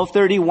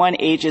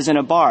 1231H isn't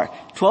a bar.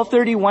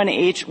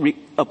 1231H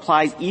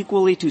applies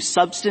equally to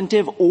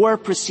substantive or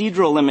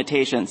procedural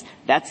limitations.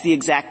 That's the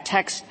exact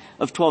text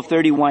of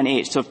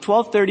 1231H. So if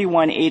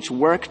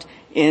 1231H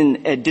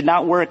did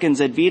not work in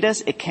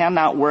Zedvitas, it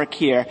cannot work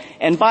here.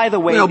 And by the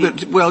way,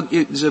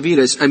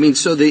 Zedvitas,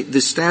 so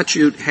the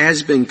statute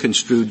has been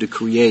construed to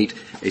create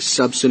a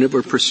substantive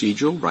or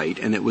procedural right,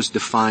 and it was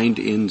defined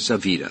in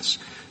Zedvitas.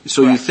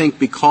 So Correct. You think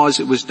because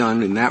it was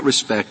done in that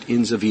respect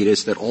in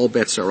Zedvitas that all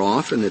bets are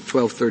off and that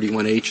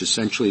 1231H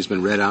essentially has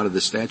been read out of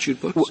the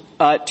statute books?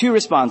 Two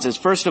responses.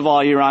 First of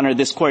all, Your Honor,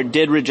 this Court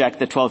did reject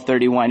the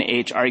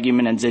 1231H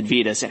argument in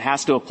Zedvitas. It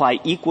has to apply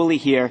equally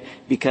here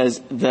because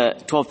the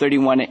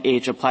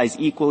 1231H applies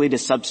equally to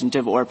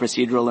substantive or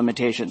procedural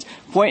limitations.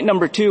 Point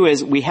number two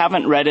is we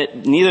haven't read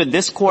it, neither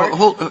this Court...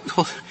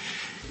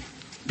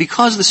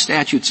 Because the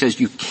statute says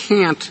you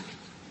can't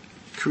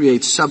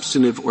create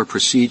substantive or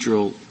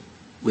procedural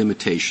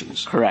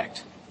limitations.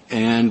 Correct.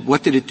 And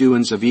what did it do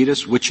in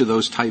Zedvitas? Which of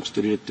those types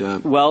did it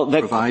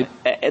provide?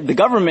 The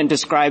government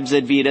describes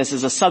Zedvitas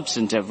as a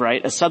substantive,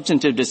 right? A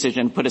substantive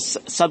decision, put a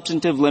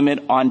substantive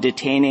limit on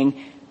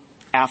detaining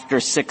after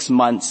 6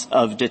 months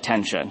of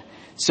detention.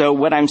 So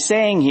what I'm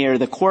saying here,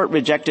 the Court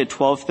rejected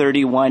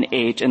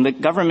 1231H, and the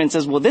government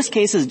says, well, this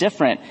case is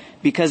different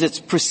because it's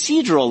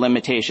procedural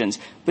limitations.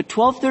 But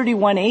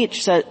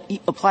 1231H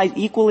applies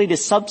equally to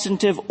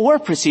substantive or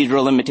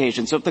procedural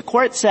limitations. So if the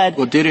Court said...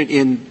 Well, did it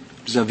in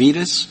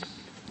Zedvitas?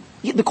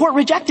 The Court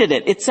rejected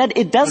it. It said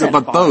it doesn't.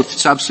 But both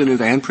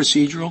substantive and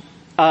procedural?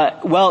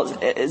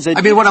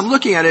 What I'm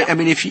looking at it,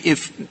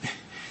 if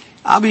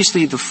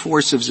obviously the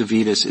force of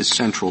Zedvitas is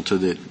central to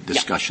the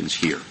discussions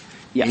here.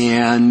 Yes.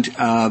 And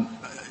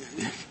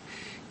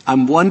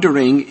I'm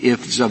wondering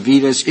if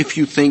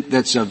you think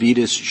that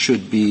Zedvitas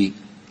should be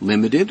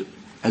limited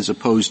as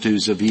opposed to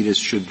Zedvitas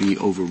should be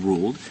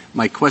overruled.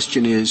 My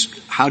question is,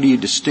 how do you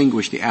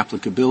distinguish the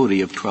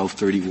applicability of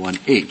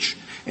 1231H?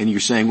 And you're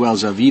saying, well,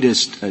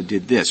 Zedvitas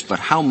did this, but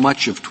how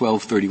much of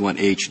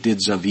 1231H did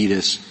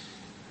Zedvitas?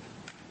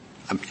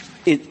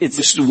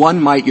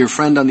 Your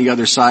friend on the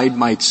other side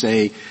might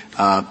say,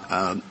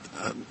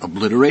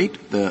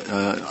 obliterate.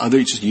 The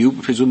others, you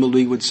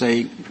presumably would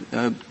say,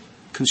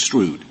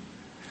 construed.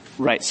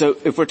 Right. So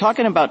if we're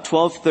talking about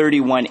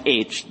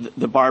 1231H,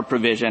 the bar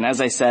provision,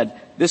 as I said,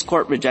 this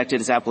Court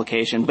rejected its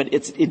application, but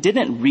it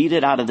didn't read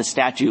it out of the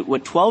statute.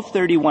 What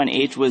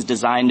 1231H was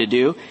designed to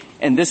do,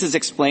 and this is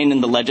explained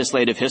in the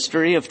legislative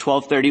history of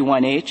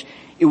 1231H,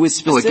 it was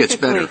specifically... it gets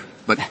better,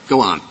 but go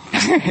on.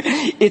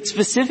 It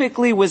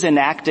specifically was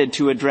enacted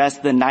to address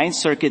the Ninth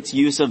Circuit's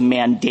use of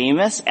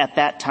mandamus at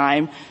that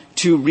time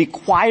to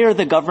require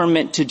the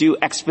government to do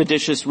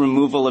expeditious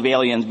removal of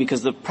aliens,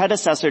 because the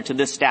predecessor to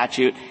this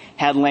statute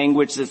had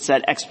language that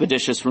said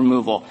expeditious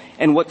removal.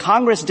 And what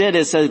Congress did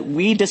is said,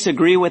 we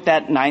disagree with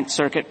that Ninth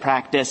Circuit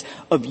practice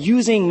of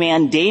using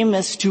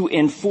mandamus to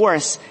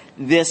enforce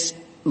this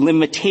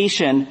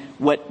limitation,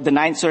 what the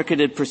Ninth Circuit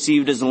had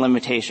perceived as a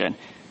limitation.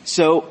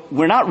 So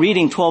we're not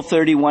reading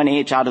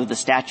 1231H out of the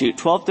statute.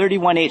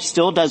 1231H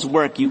still does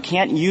work. You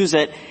can't use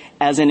it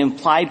as an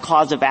implied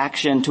cause of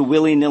action to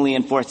willy-nilly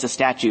enforce the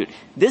statute.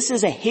 This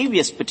is a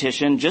habeas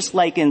petition, just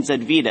like in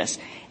Zedvitas.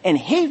 And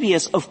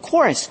habeas, of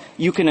course,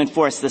 you can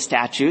enforce the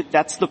statute.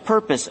 That's the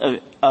purpose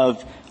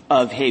of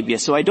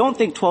habeas. So I don't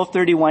think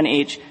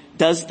 1231H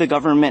does the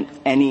government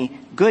any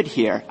good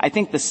here. I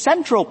think the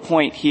central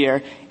point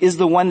here is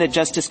the one that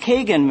Justice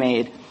Kagan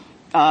made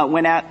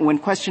when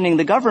questioning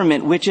the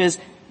government, which is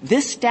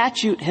this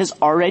statute has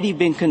already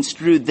been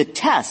construed. The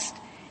test,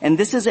 and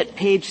this is at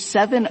page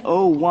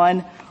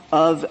 701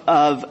 of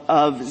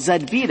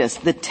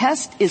Zedvitas, the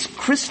test is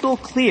crystal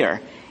clear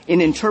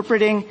in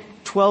interpreting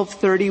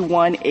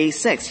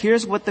 1231A6.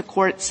 Here's what the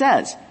court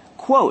says.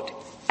 Quote,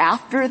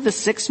 after the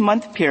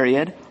 6-month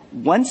period,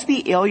 once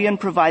the alien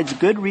provides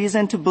good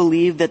reason to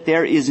believe that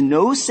there is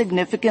no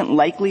significant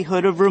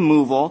likelihood of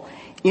removal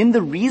in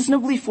the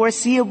reasonably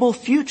foreseeable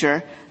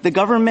future, the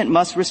government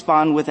must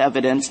respond with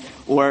evidence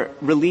or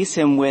release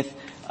him with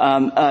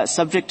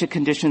subject to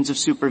conditions of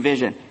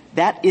supervision.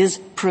 That is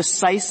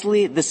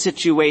precisely the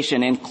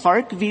situation. In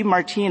Clark v.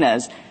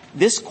 Martinez,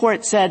 this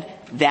court said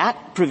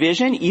that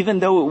provision, even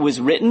though it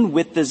was written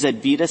with the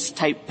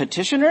Zedvitas-type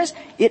petitioners,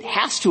 it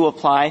has to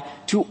apply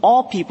to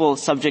all people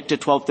subject to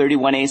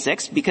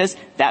 1231A6 because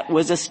that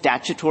was a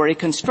statutory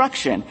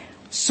construction.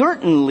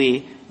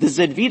 Certainly, the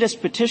Zedvitas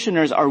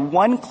petitioners are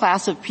one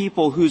class of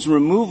people whose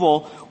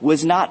removal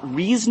was not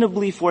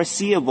reasonably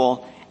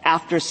foreseeable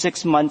after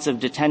 6 months of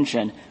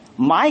detention.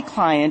 My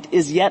client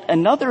is yet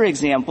another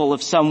example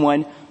of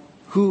someone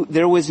who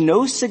there was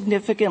no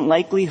significant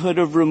likelihood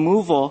of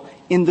removal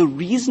in the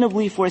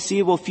reasonably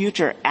foreseeable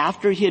future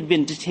after he had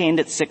been detained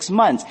at 6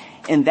 months.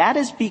 And that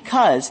is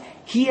because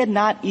he had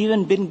not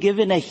even been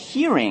given a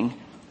hearing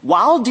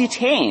while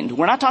detained.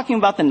 We're not talking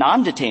about the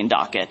non-detained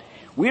docket.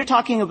 We're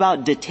talking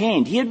about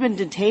detained. He had been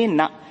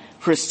detained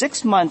for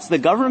 6 months. The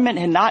government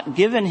had not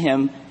given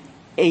him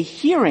a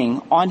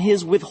hearing on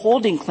his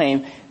withholding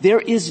claim. There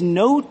is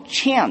no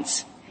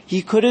chance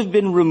he could have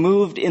been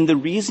removed in the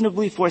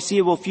reasonably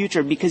foreseeable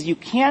future because you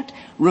can't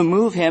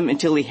remove him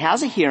until he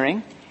has a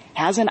hearing,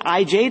 has an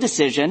IJ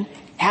decision,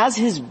 has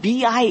his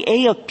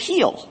BIA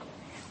appeal.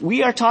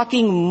 We are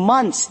talking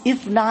months,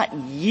 if not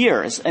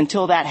years,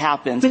 until that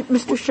happens.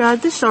 Mr. Shah,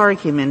 this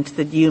argument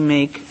that you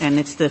make, and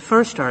it's the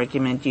first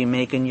argument you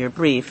make in your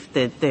brief,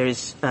 that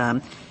there's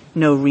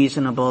no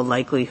reasonable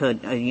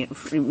likelihood,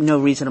 no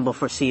reasonable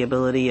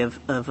foreseeability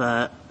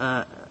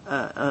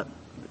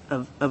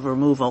of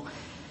removal.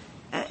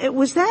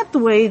 Was that the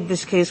way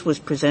this case was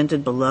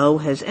presented below?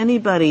 Has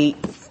any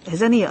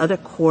other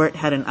court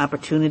had an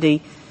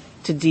opportunity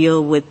to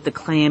deal with the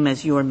claim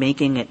as you're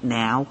making it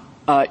now?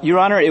 Your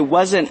Honor, it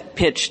wasn't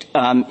pitched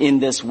in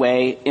this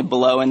way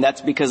below, and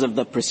that's because of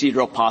the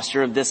procedural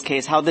posture of this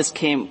case. How this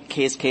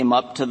case came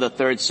up to the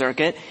Third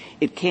Circuit,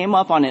 it came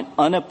up on an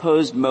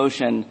unopposed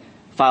motion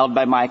filed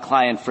by my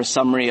client for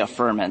summary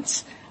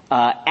affirmance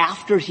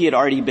after he had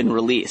already been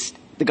released.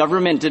 The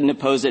government didn't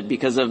oppose it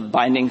because of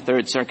binding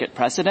Third Circuit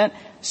precedent.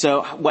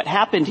 So what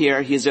happened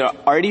here, he's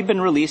already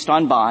been released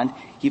on bond.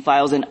 He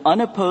files an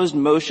unopposed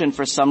motion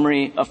for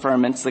summary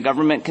affirmance. The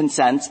government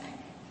consents.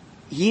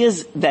 He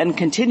has then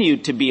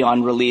continued to be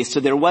on release, so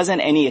there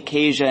wasn't any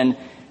occasion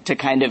to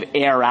kind of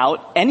air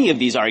out any of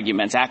these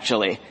arguments,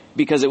 actually,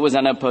 because it was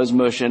an unopposed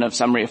motion of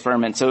summary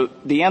affirmance. So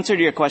the answer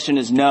to your question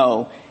is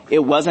no.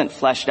 It wasn't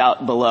fleshed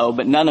out below,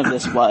 but none of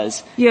this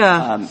was.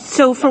 Yeah.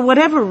 So for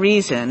whatever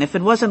reason, if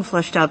it wasn't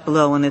fleshed out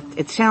below, and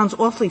it sounds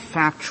awfully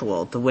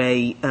factual the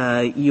way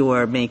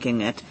you're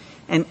making it,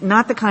 and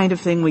not the kind of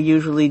thing we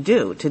usually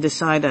do to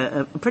decide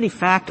a pretty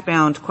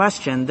fact-bound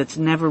question that's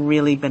never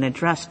really been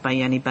addressed by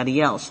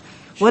anybody else.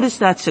 What does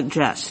that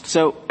suggest?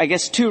 So I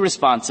guess two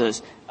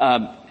responses.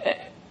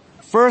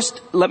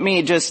 First, let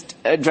me just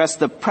address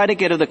the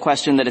predicate of the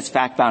question that it's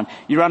fact-bound.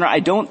 Your Honor, I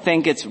don't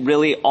think it's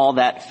really all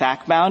that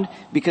fact-bound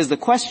because the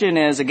question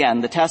is,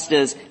 again, the test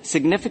is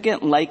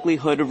significant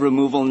likelihood of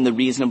removal in the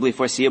reasonably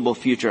foreseeable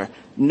future.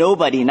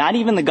 Nobody, not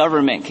even the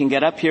government, can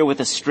get up here with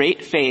a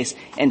straight face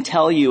and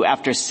tell you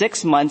after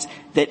 6 months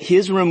that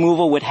his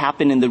removal would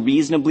happen in the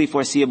reasonably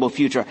foreseeable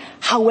future.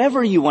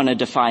 However you want to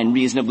define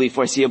reasonably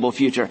foreseeable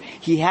future.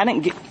 He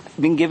hadn't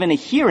been given a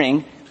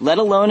hearing, let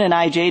alone an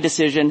IJ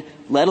decision,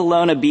 let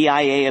alone a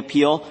BIA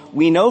appeal.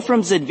 We know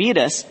from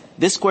Zedvitas,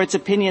 this Court's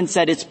opinion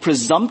said it's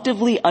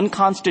presumptively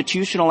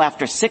unconstitutional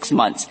after 6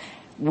 months.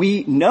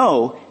 We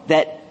know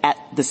that at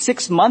the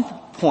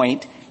 6-month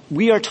point,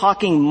 we are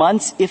talking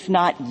months, if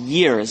not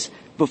years,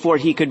 before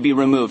he could be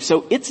removed.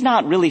 So it's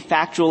not really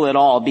factual at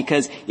all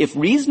because if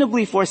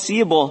reasonably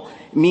foreseeable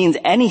means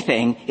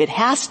anything, it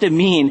has to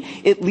mean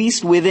at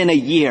least within a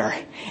year.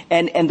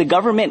 And the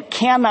government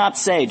cannot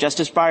say,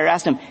 Justice Breyer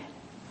asked him,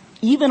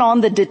 even on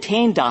the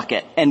detained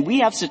docket, and we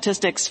have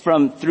statistics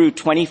from through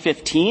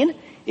 2015,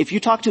 If you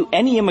talk to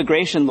any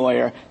immigration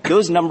lawyer,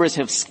 those numbers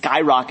have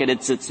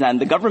skyrocketed since then.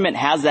 The government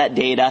has that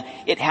data.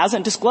 It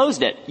hasn't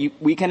disclosed it.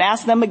 We can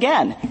ask them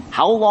again.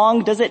 How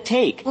long does it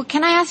take? Well,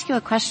 can I ask you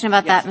a question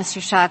about that,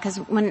 Mr. Shaw? Because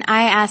when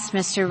I asked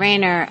Mr.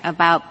 Rayner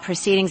about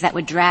proceedings that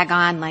would drag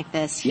on like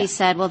this, he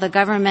said, well, the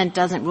government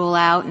doesn't rule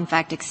out, in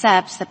fact,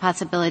 accepts the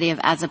possibility of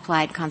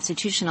as-applied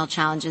constitutional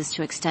challenges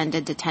to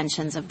extended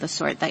detentions of the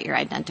sort that you're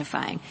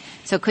identifying.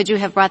 So could you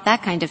have brought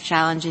that kind of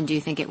challenge, and do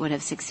you think it would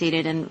have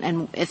succeeded?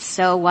 And if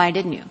so, why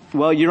didn't you?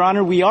 Well, Your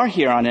Honor, we are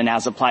here on an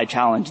as-applied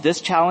challenge. This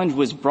challenge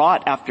was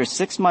brought after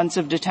 6 months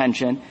of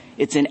detention.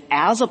 It's an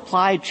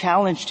as-applied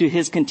challenge to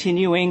his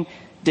continuing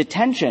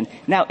detention.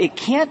 Now, it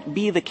can't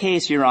be the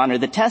case, Your Honor.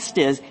 The test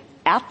is,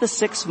 at the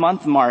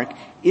 6-month mark,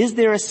 is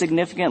there a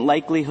significant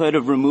likelihood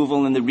of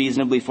removal in the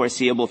reasonably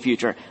foreseeable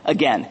future?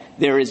 Again,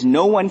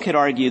 no one could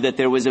argue that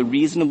there was a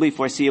reasonably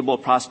foreseeable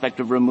prospect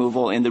of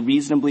removal in the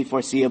reasonably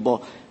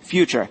foreseeable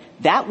future.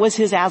 That was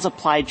his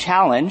as-applied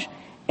challenge,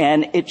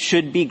 and it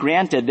should be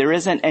granted. There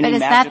isn't any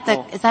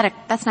magical...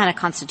 That's not a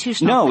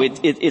constitutional No,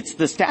 thing. it's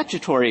the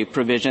statutory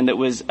provision that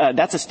was,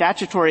 that's a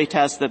statutory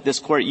test that this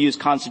court used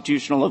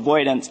constitutional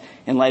avoidance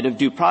in light of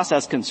due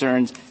process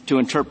concerns to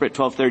interpret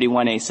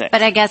 1231A6.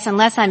 But I guess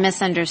unless I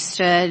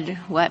misunderstood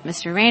what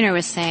Mr. Rayner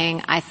was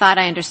saying, I thought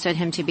I understood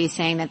him to be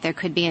saying that there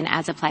could be an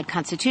as-applied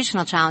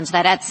constitutional challenge,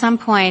 that at some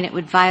point it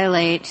would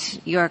violate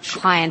your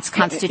client's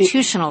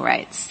constitutional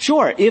rights.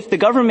 Sure. If the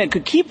government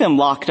could keep him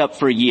locked up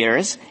for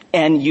years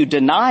and you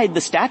denied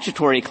the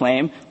statutory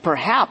claim,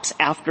 perhaps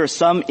after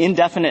some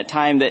indefinite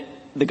time that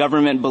the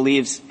government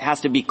believes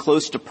has to be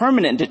close to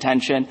permanent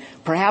detention,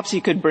 perhaps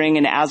he could bring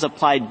an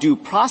as-applied due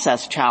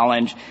process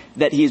challenge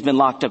that he's been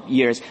locked up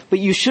years. But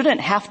you shouldn't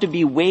have to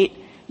wait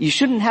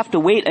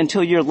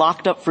until you're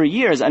locked up for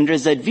years. Under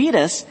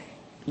Zedvitas,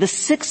 the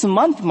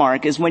 6-month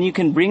mark is when you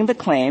can bring the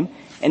claim,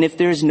 and if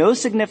there's no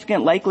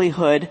significant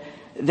likelihood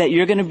that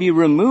you're going to be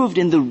removed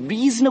in the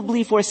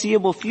reasonably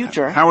foreseeable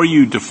future. How are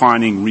you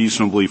defining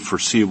reasonably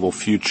foreseeable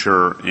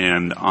future,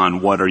 and on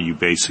what are you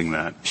basing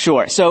that?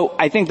 Sure. So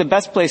I think the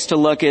best place to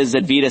look is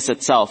Zedvitas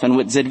itself. And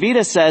what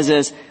Zedvitas says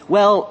is,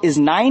 well, is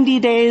 90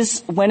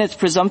 days when it's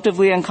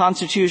presumptively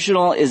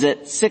unconstitutional? Is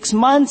it 6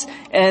 months?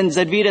 And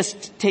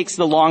Zedvitas takes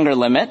the longer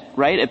limit,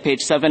 right? At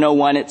page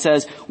 701 it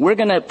says, we're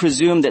going to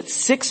presume that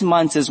 6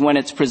 months is when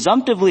it's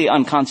presumptively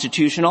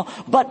unconstitutional,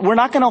 but we're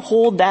not going to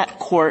hold that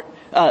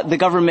the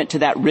government to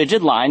that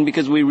rigid line,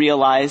 because we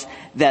realize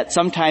that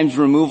sometimes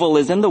removal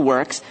is in the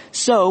works.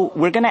 So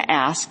we're going to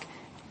ask,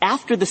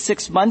 after the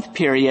 6-month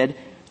period,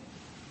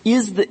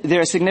 is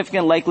there a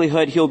significant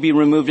likelihood he'll be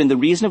removed in the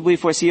reasonably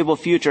foreseeable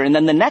future? And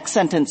then the next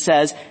sentence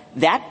says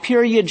that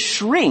period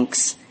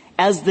shrinks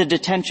as the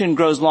detention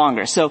grows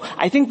longer. So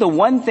I think the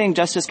one thing,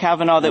 Justice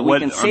Kavanaugh, that we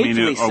can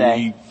safely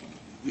say...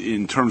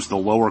 In terms of the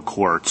lower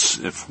courts,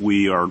 if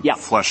we are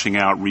fleshing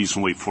out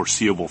reasonably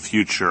foreseeable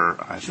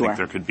future, I think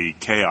there could be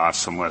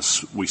chaos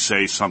unless we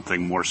say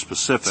something more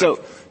specific.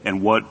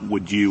 And what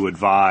would you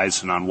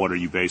advise, and on what are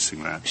you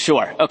basing that?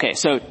 Sure. Okay,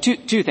 so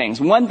two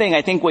things. One thing,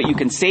 I think what you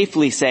can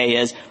safely say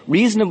is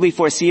reasonably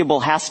foreseeable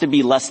has to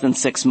be less than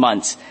 6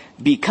 months,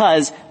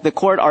 because the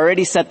court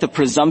already set the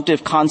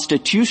presumptive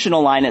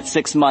constitutional line at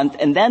 6 months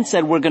and then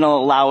said we're going to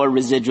allow a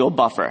residual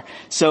buffer.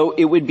 So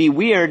it would be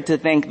weird to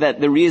think that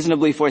the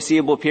reasonably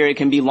foreseeable period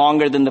can be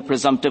longer than the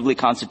presumptively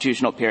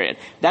constitutional period.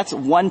 That's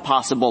one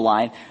possible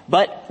line.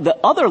 But the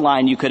other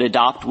line you could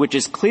adopt, which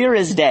is clear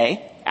as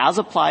day, as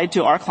applied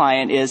to our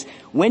client, is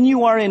when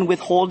you are in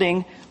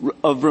withholding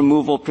of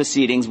removal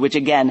proceedings, which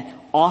again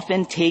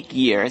often take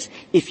years,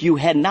 if you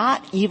had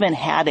not even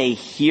had a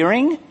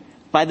hearing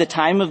by the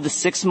time of the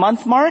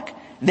 6-month mark,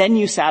 then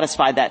you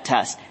satisfy that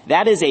test.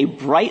 That is a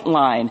bright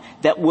line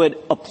that would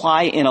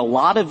apply in a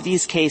lot of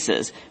these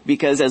cases,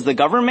 because as the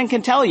government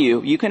can tell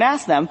you, you can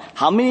ask them,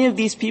 how many of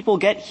these people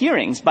get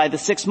hearings by the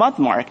 6-month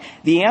mark?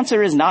 The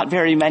answer is not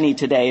very many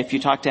today if you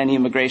talk to any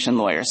immigration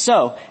lawyer.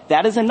 So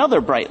that is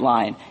another bright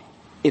line.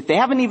 If they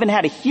haven't even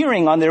had a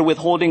hearing on their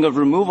withholding of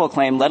removal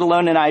claim, let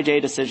alone an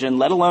IJ decision,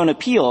 let alone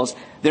appeals,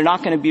 they're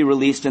not going to be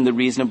released in the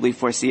reasonably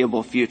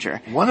foreseeable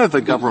future. One of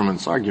the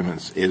government's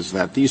arguments is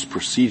that these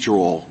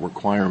procedural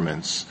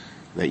requirements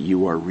that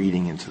you are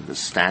reading into the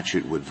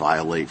statute would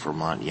violate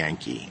Vermont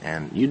Yankee,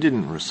 and you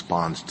didn't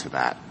respond to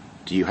that.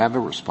 Do you have a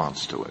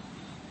response to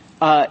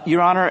it?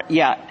 Your Honor,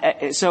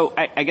 so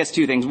I guess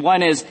two things.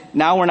 One is,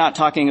 now we're not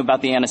talking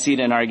about the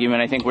antecedent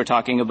argument. I think we're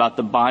talking about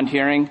the bond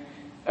hearing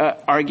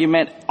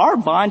argument. Our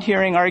bond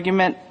hearing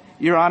argument,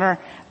 Your Honor,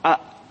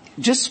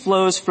 just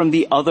flows from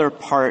the other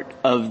part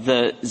of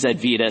the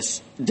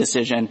Zedvitas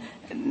decision.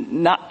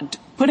 Not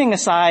putting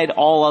aside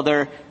all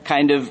other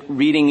kind of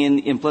reading in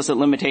implicit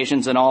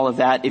limitations and all of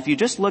that, if you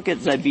just look at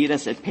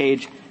Zedvitas at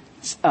page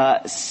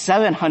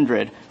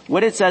 700,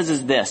 what it says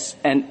is this,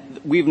 and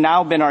we've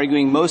now been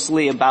arguing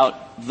mostly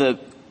about the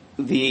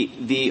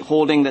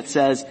holding that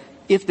says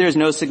if there's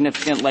no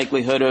significant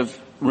likelihood of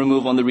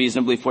removal in the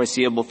reasonably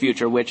foreseeable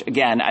future, which,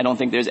 again, I don't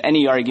think there's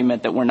any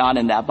argument that we're not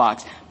in that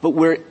box. But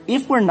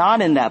if we're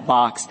not in that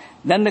box,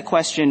 then the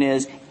question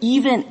is,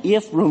 even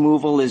if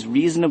removal is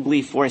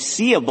reasonably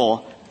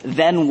foreseeable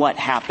then what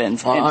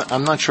happens? Well,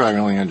 I'm not sure I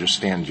really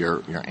understand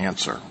your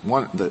answer.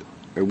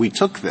 We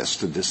took this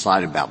to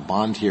decide about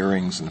bond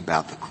hearings and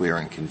about the clear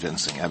and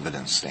convincing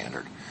evidence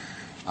standard.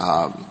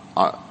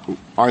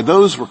 Are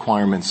those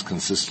requirements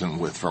consistent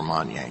with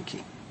Vermont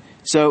Yankee?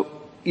 So,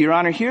 Your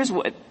Honor,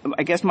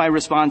 I guess my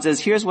response is,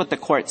 here's what the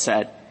court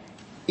said.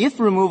 If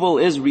removal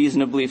is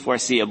reasonably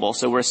foreseeable,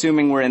 so we're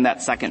assuming we're in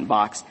that second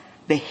box,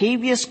 the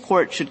habeas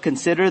court should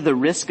consider the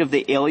risk of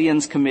the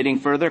aliens committing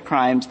further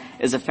crimes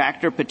as a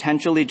factor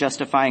potentially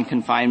justifying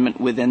confinement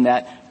within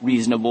that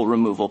reasonable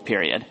removal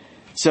period.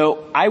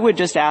 So I would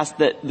just ask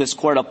that this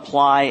court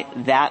apply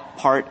that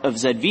part of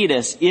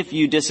Zedvitas if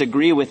you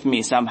disagree with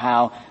me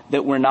somehow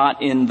that we're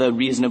not in the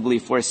reasonably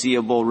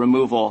foreseeable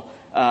removal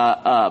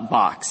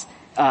box.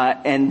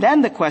 And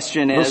then the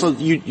question is... So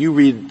you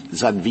read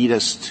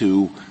Zedvitas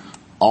to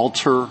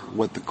alter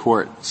what the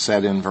court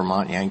said in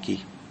Vermont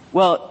Yankee?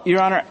 Well,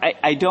 Your Honor,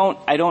 I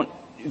don't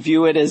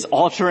view it as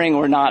altering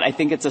or not. I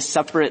think it's a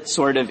separate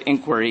sort of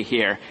inquiry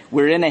here.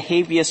 We're in a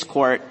habeas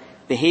court.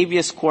 The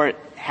habeas court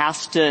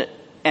has to,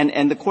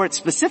 and the court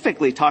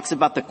specifically talks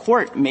about the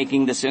court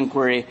making this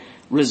inquiry,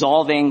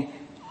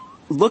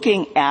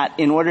 looking at,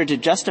 in order to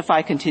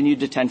justify continued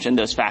detention,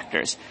 those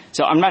factors.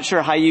 So I'm not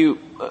sure how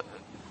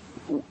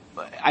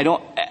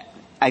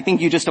I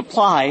think you just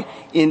apply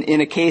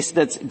in a case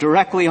that's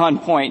directly on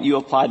point, you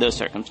apply those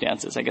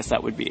circumstances. I guess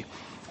that would be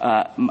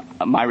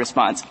my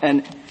response.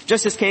 And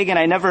Justice Kagan,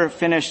 I never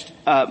finished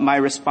my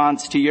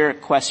response to your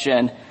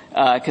question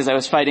because I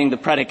was fighting the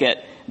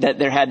predicate that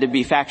there had to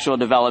be factual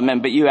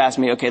development, but you asked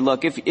me, okay,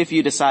 look, if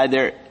you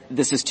decide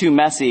this is too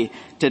messy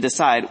to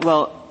decide,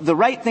 well, the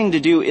right thing to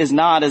do is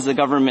not, as the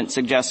government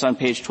suggests on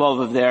page 12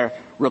 of their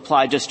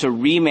reply, just to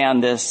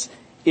remand this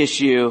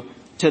issue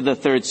to the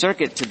Third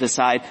Circuit to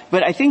decide,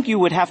 but I think you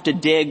would have to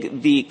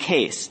dig the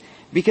case,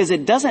 because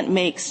it doesn't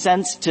make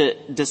sense to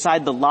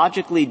decide the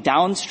logically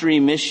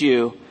downstream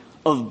issue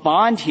of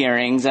bond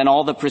hearings and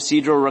all the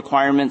procedural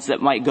requirements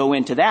that might go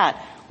into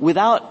that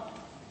without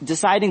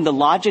deciding the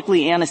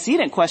logically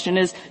antecedent question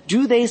is,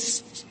 do they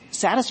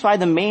satisfy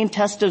the main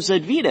test of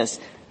Zedvitas?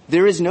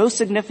 There is no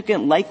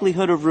significant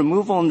likelihood of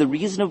removal in the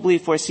reasonably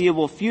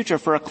foreseeable future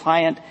for a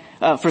client,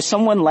 for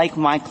someone like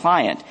my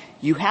client.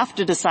 You have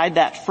to decide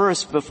that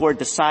first before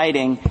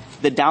deciding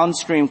the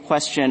downstream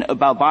question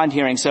about bond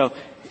hearings. So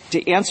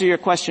to answer your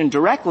question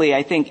directly,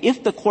 I think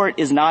if the court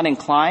is not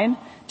inclined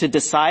to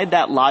decide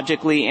that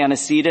logically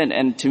antecedent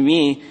and, to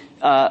me,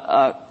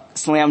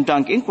 slam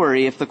dunk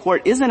inquiry, if the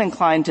court isn't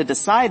inclined to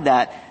decide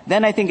that,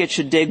 then I think it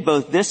should dig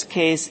both this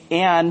case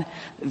and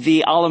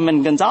the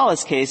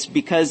Aleman-Gonzalez case,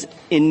 because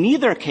in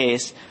neither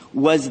case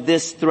was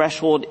this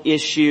threshold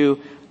issue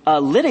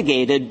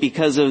litigated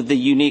because of the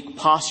unique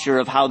posture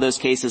of how those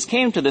cases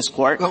came to this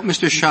court. Well,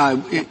 Mr.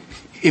 Shah,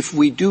 if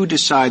we do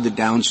decide the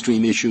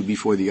downstream issue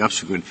before the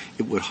upstream,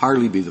 it would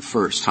hardly be the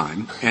first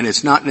time, and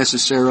it's not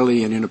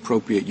necessarily an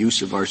inappropriate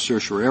use of our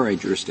certiorari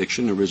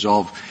jurisdiction to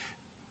resolve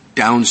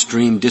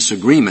downstream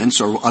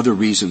disagreements or other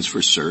reasons for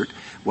cert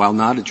while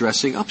not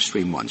addressing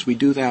upstream ones. We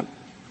do that,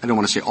 I don't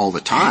want to say all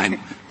the time,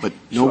 but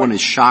no one is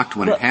shocked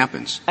when it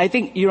happens. I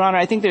think, Your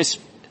Honor, there's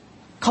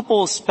a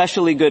couple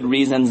especially good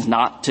reasons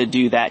not to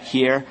do that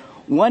here.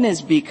 One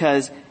is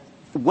because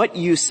what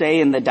you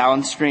say in the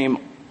downstream,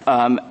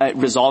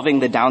 resolving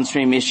the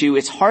downstream issue,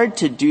 it's hard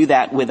to do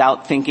that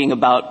without thinking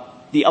about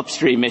the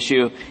upstream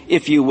issue,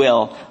 if you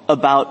will,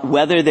 about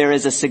whether there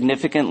is a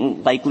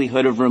significant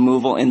likelihood of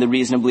removal in the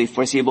reasonably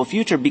foreseeable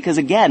future, because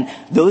again,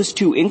 those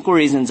two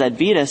inquiries in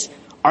Zedvitas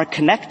are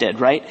connected,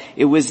 right?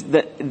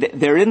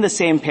 They're in the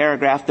same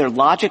paragraph, they're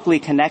logically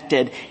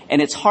connected, and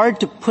it's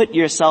hard to put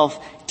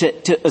yourself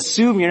to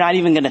assume you're not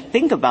even going to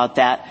think about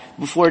that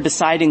before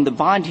deciding the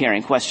bond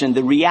hearing question.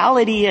 The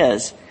reality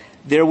is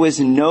there was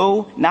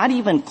not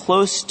even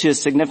close to a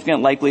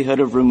significant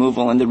likelihood of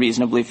removal in the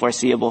reasonably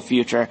foreseeable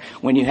future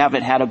when you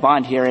haven't had a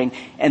bond hearing.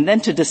 And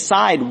then to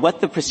decide what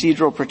the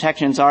procedural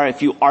protections are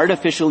if you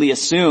artificially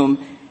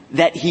assume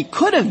that he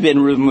could have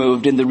been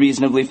removed in the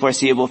reasonably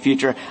foreseeable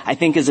future, I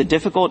think is a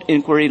difficult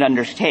inquiry to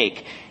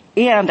undertake.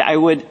 And I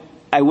would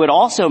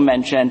also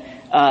mention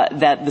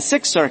that the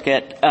Sixth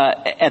Circuit,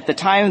 at the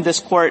time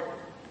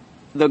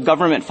the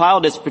government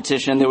filed its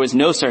petition, there was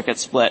no circuit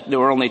split. There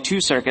were only two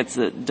circuits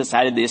that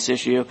decided this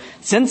issue.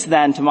 Since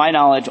then, to my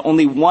knowledge,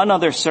 only one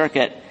other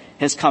circuit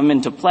has come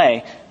into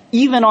play,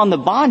 even on the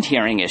bond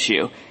hearing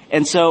issue.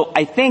 And so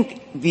I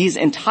think these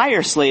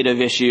entire slate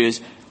of issues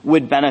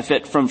would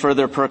benefit from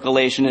further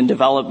percolation and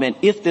development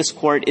if this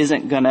court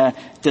isn't going to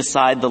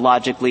decide the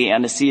logically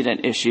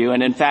antecedent issue.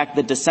 And in fact,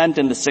 the dissent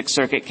in the Sixth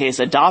Circuit case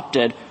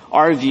adopted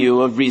our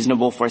view of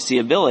reasonable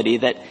foreseeability,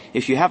 that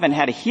if you haven't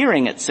had a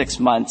hearing at 6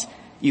 months,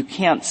 you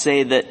can't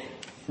say that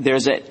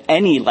there's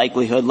any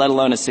likelihood, let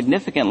alone a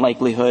significant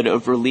likelihood,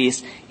 of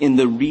release in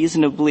the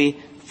reasonably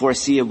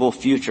foreseeable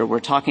future.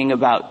 We're talking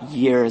about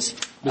years,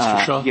 Mr.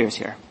 Shaw, years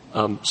here.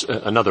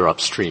 Another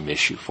upstream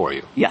issue for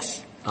you.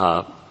 Yes.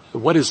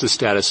 What is the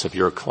status of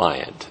your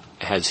client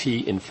has he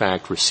in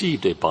fact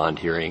received a bond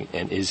hearing,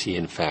 and is he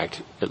in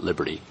fact at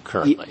liberty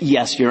currently?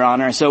 Yes, Your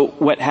Honor. So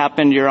what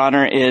happened, Your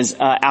Honor, is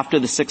after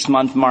the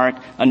 6-month mark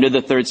under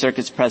the Third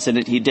Circuit's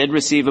precedent, he did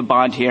receive a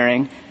bond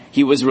hearing.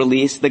 He was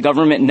released. The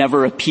government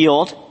never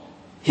appealed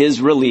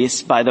his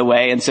release, by the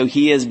way, and so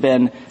he has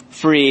been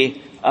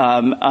free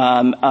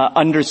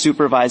under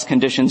supervised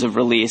conditions of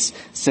release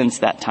since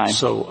that time.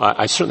 So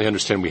I certainly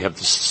understand we have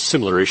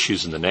similar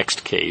issues in the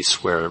next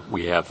case where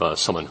we have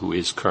someone who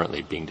is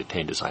currently being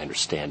detained, as I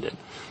understand it.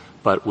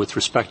 But with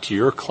respect to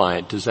your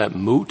client, does that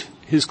moot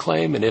his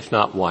claim? And if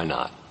not, why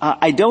not?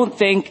 I don't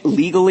think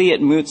legally it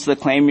moots the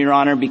claim, Your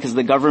Honor, because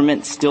the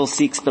government still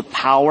seeks the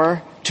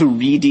power to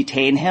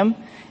re-detain him.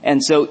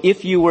 And so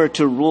if you were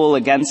to rule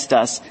against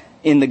us,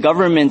 in the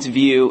government's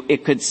view,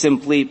 it could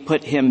simply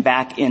put him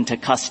back into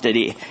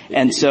custody.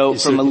 And so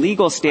from a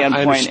legal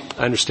standpoint...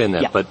 I understand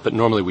that, yeah. but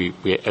normally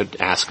we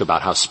ask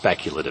about how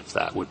speculative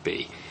that would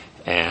be.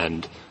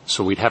 And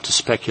so we'd have to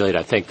speculate,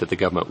 I think, that the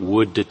government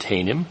would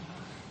detain him,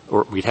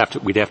 or we'd have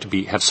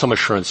to have some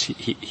assurance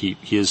he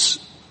is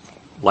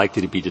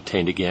likely to be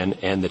detained again,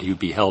 and that he would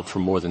be held for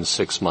more than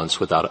 6 months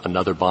without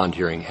another bond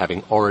hearing,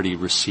 having already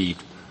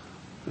received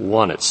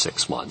one at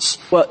 6 months.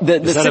 Well, the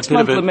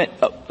 6-month limit.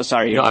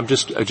 Sorry. I'm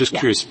just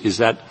curious. Is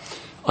that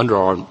under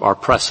our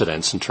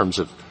precedents in terms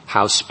of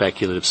how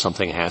speculative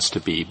something has to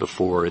be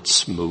before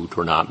it's moot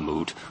or not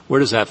moot? Where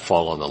does that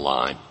fall on the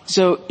line?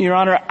 So, Your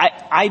Honor,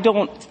 I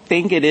don't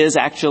think it is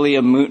actually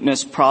a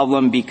mootness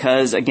problem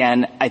because,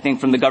 again, I think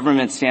from the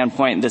government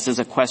standpoint, this is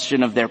a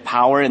question of their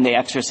power and they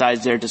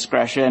exercise their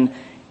discretion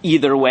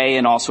either way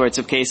in all sorts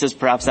of cases.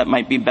 Perhaps that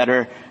might be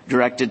better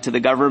directed to the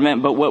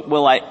government. But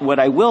what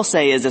I will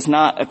say is it's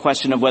not a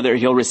question of whether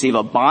he'll receive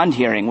a bond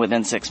hearing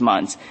within 6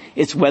 months.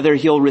 It's whether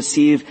he'll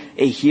receive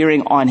a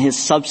hearing on his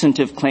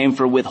substantive claim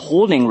for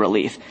withholding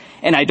relief.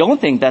 And I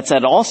don't think that's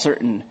at all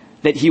certain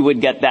that he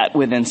would get that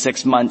within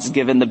 6 months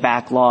given the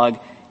backlog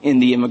in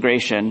the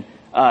immigration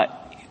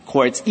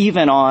courts,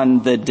 even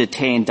on the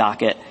detained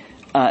docket.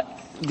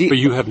 But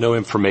you have no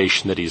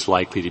information that he's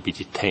likely to be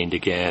detained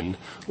again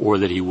or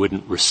that he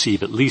wouldn't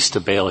receive at least a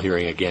bail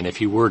hearing again if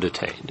he were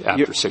detained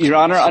after 6 months? Your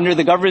Honor, under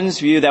the government's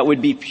view, that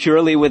would be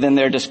purely within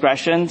their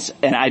discretions,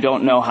 and I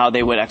don't know how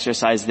they would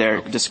exercise their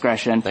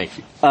discretion. Thank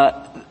you.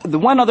 The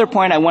one other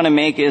point I want to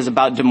make is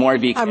about DeMore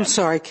v. Kim. I'm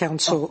sorry,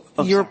 counsel.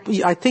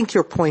 I think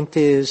your point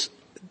is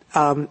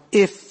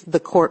if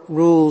the court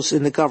rules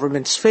in the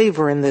government's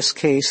favor in this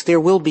case, there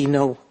will be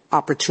no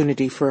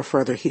opportunity for a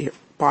further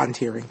bond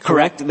hearing.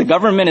 Correct. The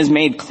government has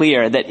made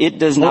clear that it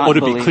does not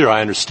believe... Well, to be clear,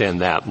 I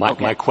understand that.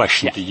 My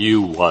question to you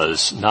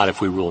was not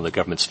if we rule in the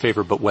government's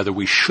favor, but whether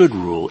we should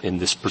rule in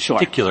this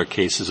particular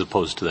case as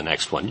opposed to the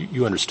next one.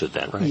 You understood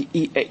that, right?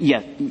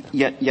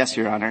 Yes,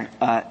 Your Honor.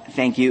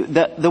 Thank you.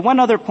 The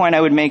one other point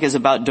I would make is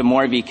about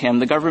DeMore v. Kim.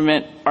 The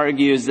government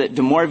argues that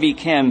DeMore v.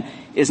 Kim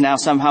is now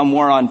somehow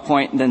more on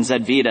point than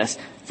Zedvitas.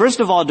 First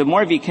of all,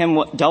 DeMore v. Kim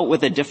dealt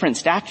with a different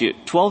statute,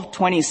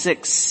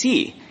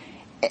 1226C.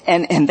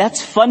 And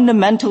that's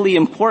fundamentally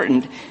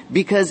important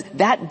because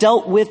that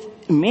dealt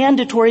with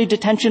mandatory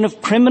detention of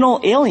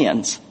criminal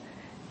aliens.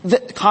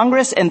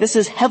 Congress, and this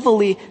is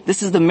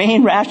the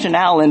main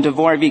rationale in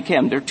DeMore v.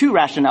 Kim. There are two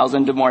rationales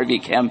in DeMore v.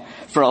 Kim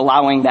for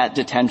allowing that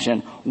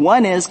detention.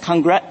 One is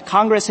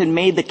Congress had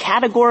made the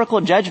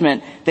categorical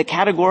judgment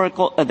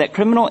that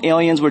criminal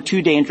aliens were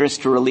too dangerous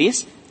to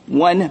release.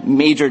 One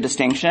major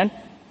distinction.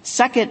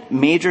 Second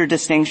major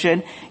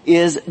distinction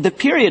is the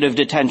period of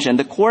detention.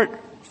 The court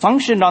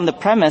functioned on the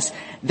premise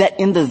that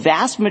in the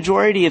vast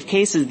majority of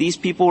cases, these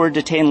people were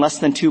detained less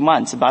than 2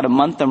 months, about a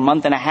month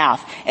and a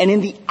half. And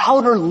in the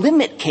outer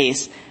limit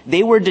case,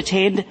 they were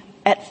detained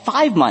at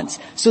 5 months.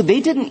 So they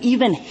didn't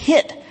even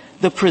hit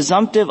the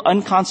presumptive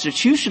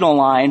unconstitutional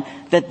line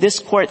that this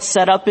court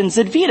set up in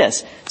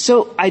Zedvitas.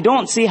 So I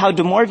don't see how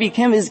DeMore v.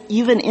 Kim is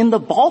even in the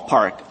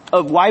ballpark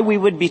of why we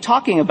would be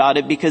talking about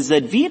it, because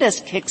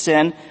Zedvitas kicks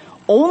in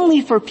only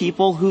for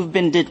people who've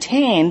been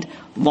detained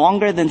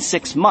longer than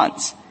 6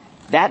 months.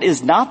 That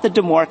is not the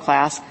DeMore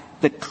class,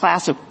 the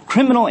class of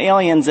criminal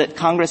aliens that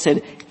Congress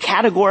had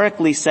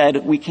categorically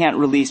said we can't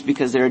release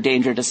because they're a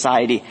danger to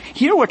society.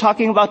 Here we're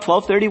talking about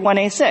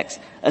 1231A6,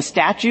 a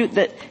statute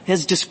that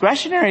has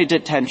discretionary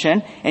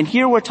detention, and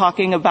here we're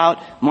talking about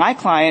my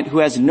client who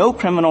has no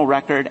criminal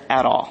record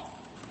at all.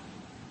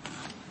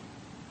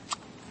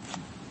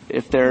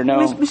 If there are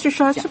no... Mr.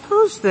 Shaw,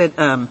 suppose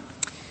that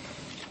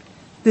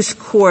this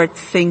court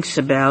thinks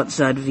about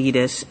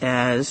Zedvitas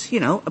as,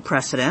 a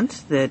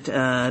precedent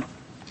that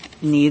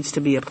needs to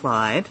be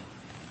applied,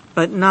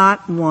 but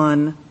not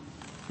one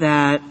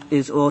that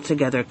is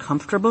altogether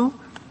comfortable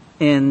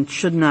and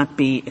should not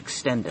be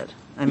extended.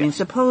 I mean,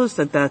 suppose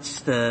that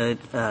that's the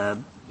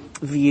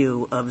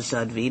view of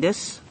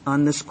Zedvitas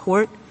on this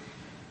court.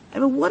 I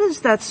mean, what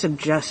does that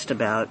suggest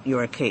about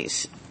your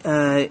case?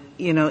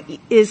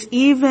 Is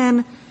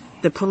even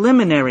the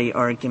preliminary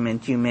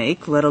argument you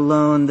make, let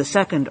alone the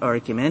second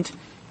argument,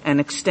 an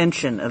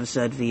extension of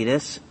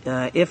Zedvitas?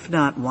 If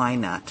not, why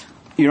not?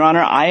 Your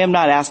Honor, I am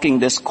not asking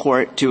this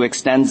court to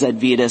extend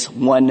Zedvitas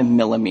 1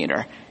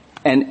 millimeter.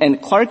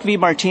 And Clark v.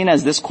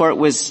 Martinez, this court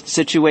was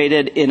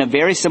situated in a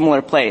very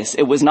similar place.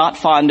 It was not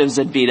fond of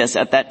Zedvitas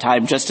at that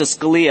time. Justice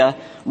Scalia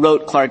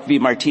wrote Clark v.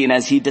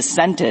 Martinez. He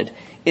dissented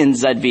in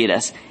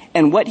Zedvitas.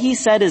 And what he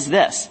said is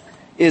this,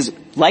 is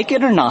like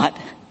it or not,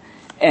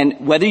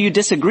 and whether you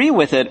disagree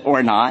with it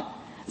or not,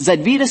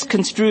 Zedvitas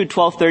construed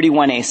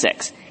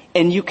 1231A6.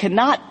 And you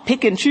cannot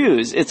pick and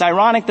choose. It's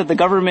ironic that the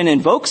government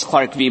invokes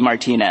Clark v.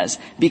 Martinez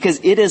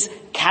because it is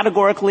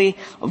categorically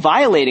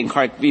violating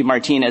Clark v.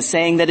 Martinez,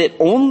 saying that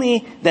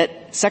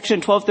that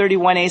Section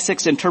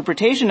 1231A6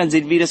 interpretation of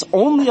Zedvitas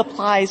only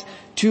applies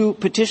to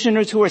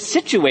petitioners who are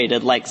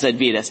situated like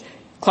Zedvitas.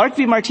 Clark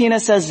v.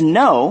 Martinez says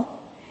no,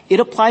 it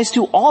applies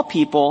to all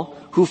people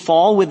who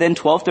fall within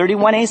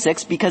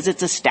 1231A6 because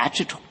it's a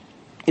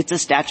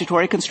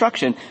statutory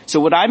construction. So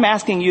what I'm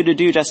asking you to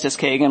do, Justice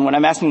Kagan, what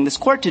I'm asking this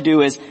court to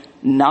do is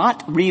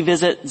not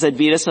revisit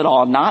Zedvitas at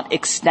all, not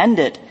extend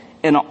it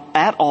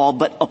at all,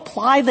 but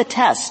apply the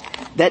test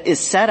that is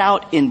set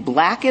out in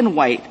black and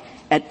white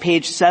at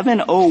page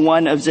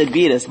 701 of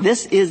Zedvitas.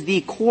 This is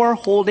the core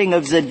holding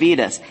of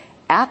Zedvitas.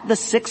 At the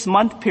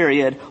 6-month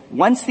period,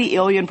 once the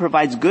alien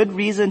provides good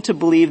reason to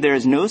believe there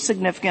is no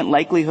significant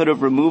likelihood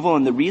of removal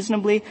in the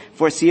reasonably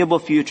foreseeable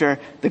future,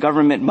 the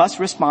government must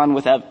respond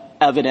with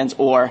evidence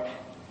or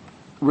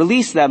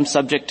release them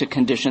subject to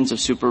conditions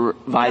of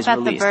supervised release. What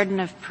about the burden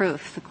of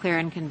proof, the clear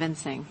and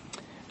convincing?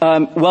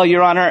 Well,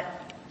 Your Honor,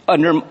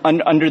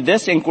 under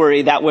this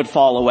inquiry, that would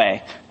fall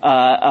away.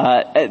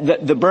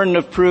 The burden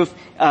of proof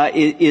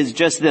is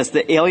just this.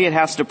 The alien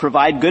has to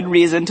provide good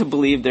reason to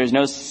believe there's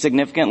no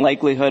significant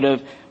likelihood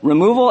of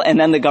removal, and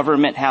then the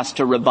government has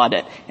to rebut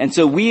it. And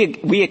so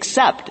we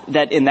accept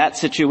that in that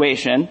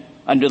situation,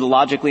 under the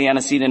logically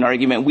antecedent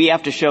argument, we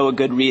have to show a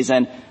good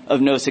reason of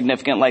no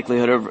significant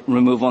likelihood of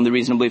removal in the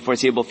reasonably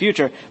foreseeable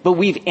future. But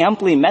we've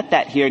amply met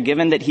that here,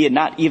 given that he had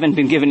not even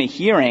been given a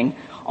hearing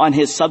on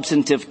his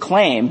substantive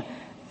claim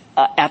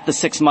at the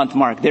 6-month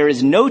mark. There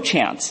is no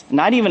chance,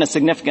 not even a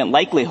significant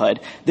likelihood,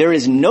 there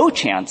is no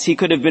chance he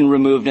could have been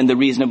removed in the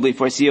reasonably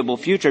foreseeable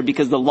future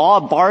because the law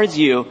bars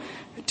you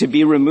to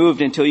be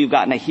removed until you've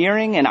gotten a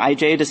hearing, an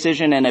IJ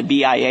decision, and a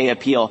BIA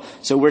appeal.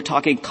 So we're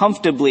talking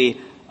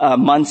comfortably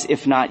months,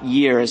 if not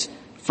years,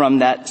 from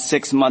that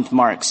 6-month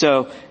mark.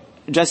 So,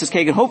 Justice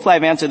Kagan, hopefully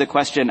I've answered the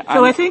question.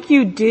 So I think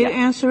you did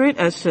answer it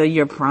as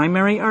your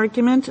primary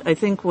argument. I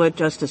think what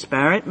Justice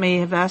Barrett may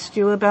have asked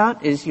you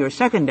about is your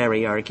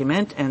secondary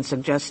argument and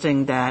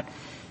suggesting that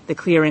the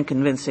clear and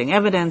convincing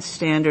evidence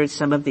standards,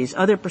 some of these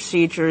other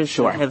procedures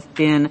that have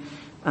been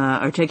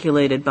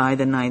articulated by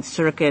the Ninth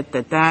Circuit,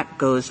 that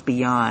goes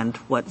beyond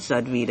what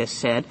Zedvitas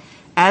said.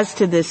 As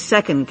to this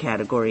second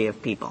category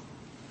of people.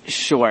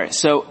 Sure.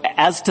 So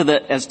as to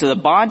the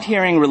bond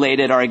hearing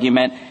related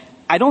argument,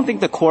 I don't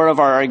think the core of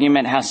our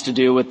argument has to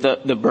do with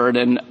the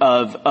burden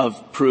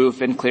of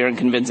proof and clear and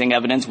convincing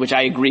evidence, which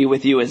I agree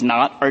with you is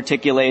not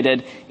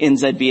articulated in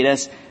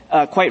Zedvitas.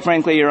 Quite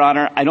frankly, Your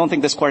Honor, I don't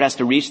think this court has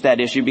to reach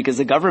that issue because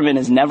the government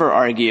has never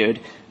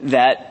argued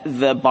that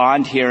the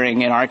bond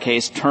hearing in our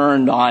case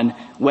turned on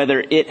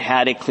whether it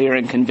had a clear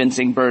and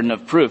convincing burden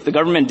of proof. The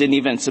government didn't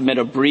even submit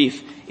a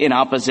brief in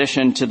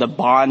opposition to the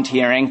bond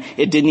hearing.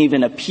 It didn't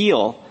even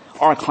appeal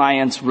our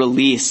client's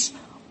release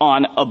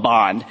on a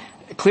bond.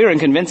 Clear and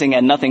convincing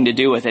had nothing to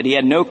do with it. He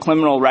had no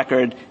criminal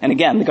record, and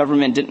again, the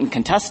government didn't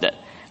contest it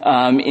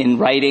in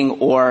writing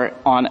or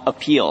on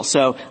appeal.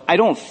 So I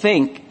don't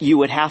think you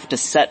would have to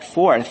set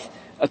forth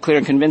a clear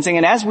and convincing.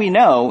 And as we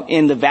know,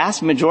 in the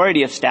vast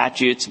majority of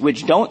statutes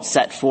which don't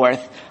set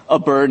forth a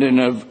burden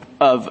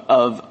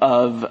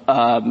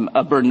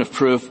a burden of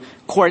proof,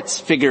 courts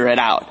figure it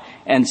out.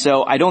 And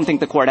so I don't think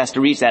the court has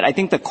to reach that. I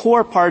think the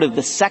core part of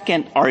the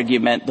second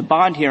argument, the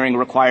bond hearing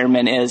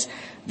requirement, is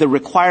the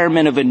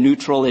requirement of a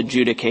neutral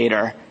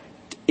adjudicator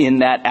in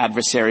that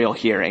adversarial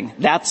hearing.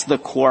 That's the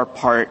core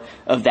part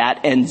of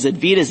that. And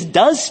Zedvitas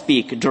does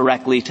speak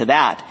directly to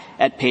that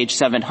at page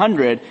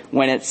 700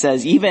 when it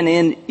says even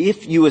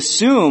if you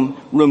assume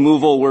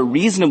removal were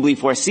reasonably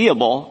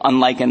foreseeable,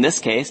 unlike in this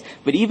case,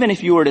 but even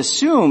if you were to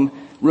assume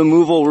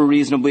removal were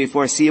reasonably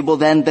foreseeable,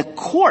 then the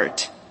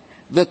court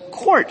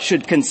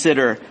should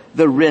consider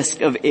the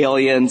risk of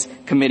aliens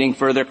committing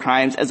further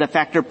crimes as a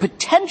factor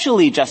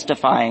potentially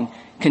justifying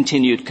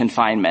continued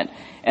confinement.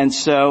 And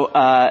so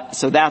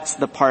that's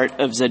the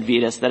part of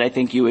Zedvitas that I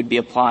think you would be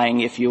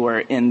applying if you were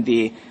in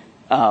the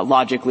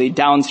logically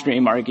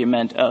downstream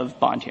argument of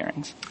bond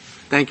hearings.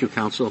 Thank you,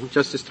 counsel.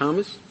 Justice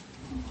Thomas?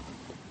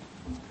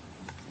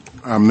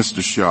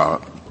 Mr.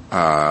 Shaw,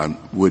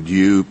 would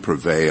you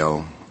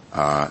prevail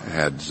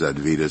had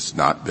Zedvitas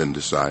not been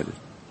decided?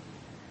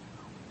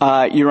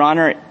 Your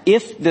Honor,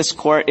 if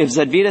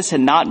Zedvitas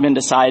had not been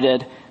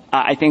decided,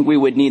 I think we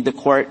would need the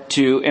court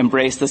to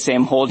embrace the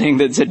same holding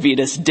that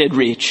Zedvitas did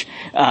reach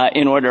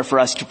in order for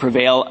us to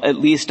prevail, at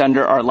least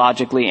under our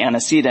logically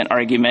antecedent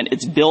argument.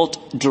 It's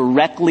built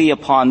directly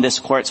upon this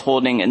court's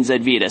holding in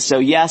Zedvitas. So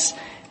yes,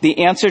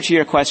 the answer to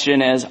your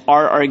question is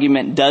our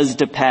argument does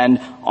depend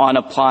on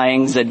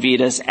applying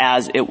Zedvitas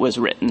as it was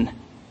written.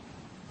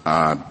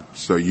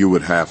 So you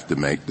would have to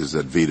make the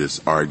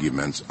Zedvitas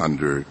arguments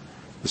under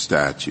the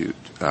statute,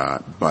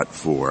 but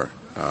for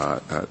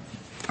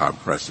our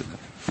precedent?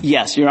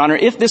 Yes, Your Honor.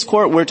 If this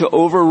court were to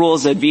overrule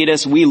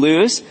Zedvitas, we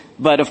lose.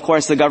 But, of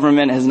course, the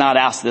government has not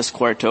asked this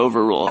court to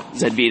overrule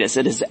Zedvitas.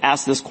 It has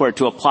asked this court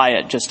to apply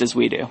it just as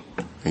we do.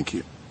 Thank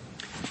you.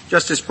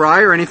 Justice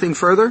Breyer, anything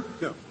further?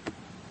 No.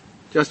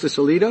 Justice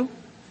Alito?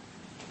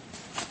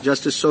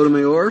 Justice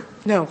Sotomayor?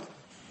 No.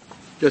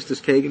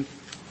 Justice Kagan?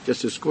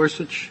 Justice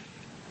Gorsuch?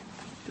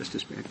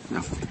 Justice Barrett?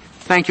 No.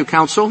 Thank you,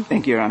 counsel.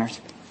 Thank you, Your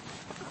Honors.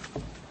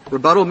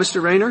 Rebuttal,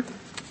 Mr. Rayner?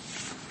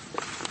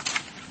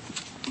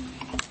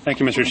 Thank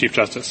you, Mr. Chief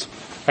Justice.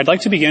 I'd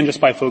like to begin just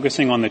by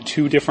focusing on the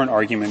two different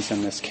arguments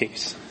in this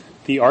case.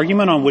 The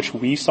argument on which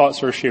we sought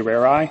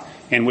certiorari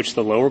and which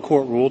the lower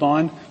court ruled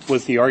on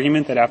was the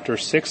argument that after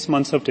 6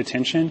 months of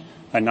detention,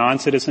 a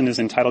non-citizen is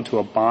entitled to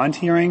a bond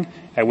hearing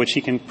at which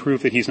he can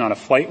prove that he's not a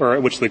flight, or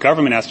at which the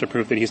government has to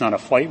prove that he's not a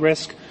flight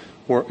risk,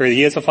 or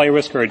he is a flight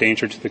risk or a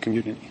danger to the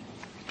community.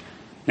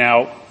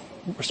 Now,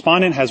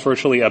 Respondent has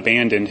virtually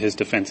abandoned his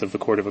defense of the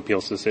Court of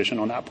Appeals decision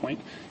on that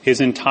point. His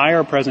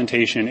entire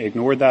presentation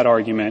ignored that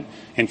argument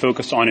and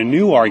focused on a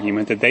new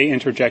argument that they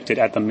interjected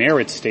at the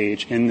merits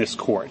stage in this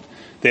court,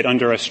 that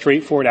under a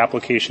straightforward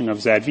application of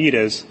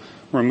Zedvitas,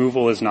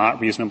 removal is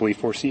not reasonably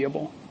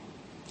foreseeable.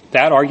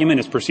 That argument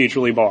is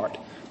procedurally barred.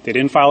 They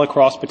didn't file a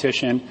cross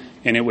petition,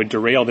 and it would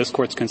derail this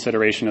court's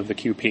consideration of the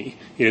QP.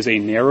 It is a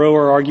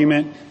narrower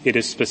argument. It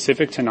is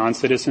specific to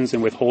non-citizens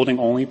and withholding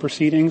only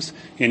proceedings,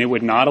 and it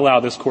would not allow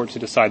this court to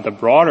decide the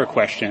broader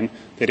question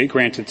that it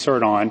granted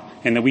cert on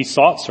and that we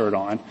sought cert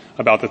on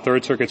about the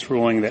Third Circuit's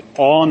ruling that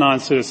all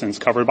non-citizens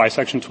covered by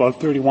Section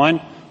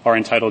 1231 are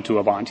entitled to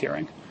a bond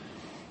hearing.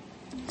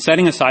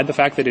 Setting aside the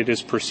fact that it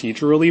is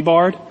procedurally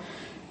barred,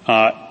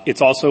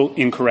 it's also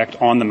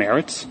incorrect on the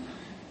merits.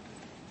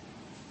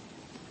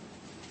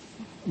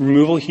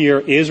 Removal here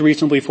is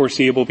reasonably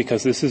foreseeable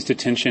because this is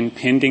detention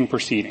pending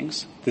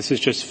proceedings. This is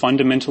just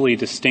fundamentally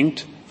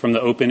distinct from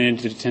the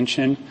open-ended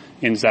detention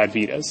in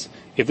Zedvitas.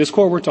 If this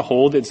court were to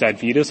hold that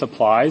Zedvitas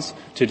applies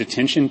to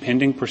detention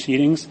pending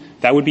proceedings,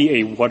 that would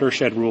be a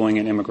watershed ruling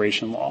in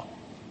immigration law.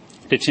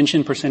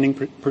 Detention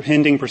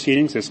pending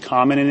proceedings is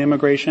common in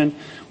immigration.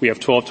 We have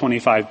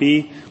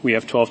 1225B, we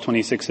have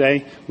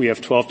 1226A, we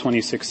have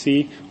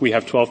 1226C, we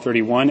have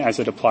 1231 as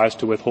it applies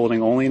to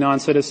withholding only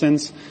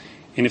non-citizens.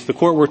 And if the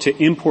court were to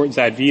import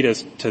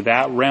Zedvitas to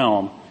that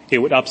realm, it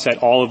would upset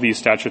all of these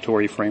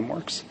statutory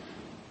frameworks.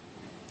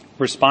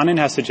 Respondent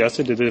has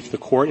suggested that if the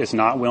court is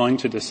not willing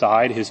to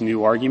decide his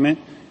new argument,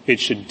 it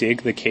should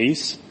dig the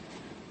case.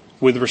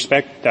 With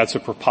respect, that's a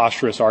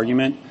preposterous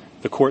argument.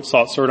 The government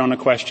sought cert on a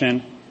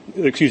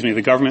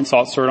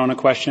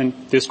question.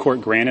 This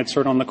court granted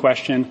cert on the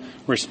question.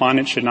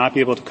 Respondent should not be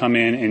able to come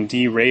in and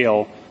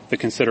derail the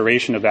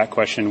consideration of that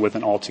question with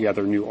an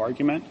altogether new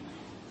argument.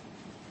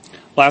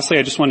 Lastly,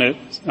 I just want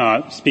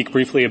to speak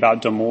briefly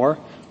about Damore.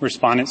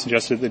 Respondent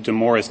suggested that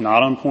Damore is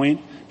not on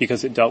point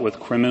because it dealt with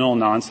criminal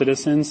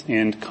non-citizens,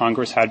 and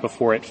Congress had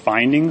before it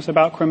findings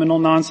about criminal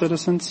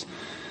non-citizens.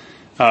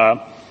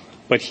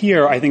 But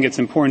here, I think it's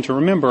important to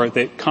remember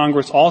that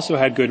Congress also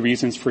had good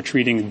reasons for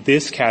treating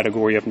this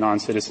category of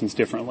non-citizens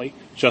differently.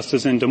 Just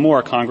as in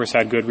Damore, Congress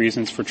had good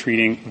reasons for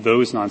treating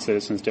those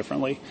non-citizens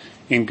differently.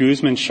 In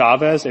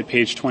Guzman-Chavez at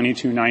page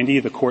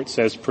 2290, the court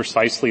says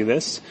precisely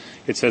this.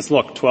 It says,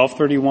 look,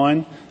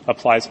 1231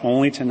 applies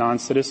only to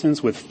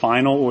non-citizens with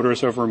final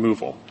orders of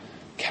removal.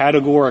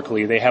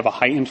 Categorically, they have a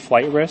heightened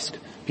flight risk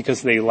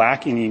because they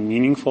lack any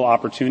meaningful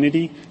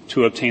opportunity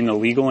to obtain the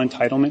legal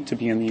entitlement to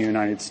be in the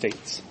United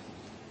States.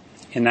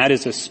 And that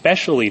is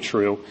especially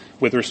true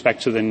with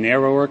respect to the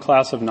narrower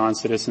class of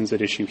non-citizens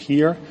at issue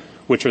here,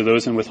 which are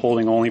those in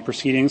withholding only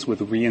proceedings with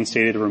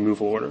reinstated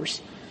removal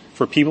orders.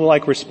 For people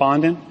like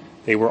Respondent,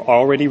 they were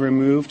already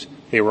removed.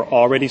 They were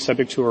already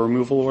subject to a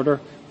removal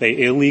order.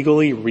 They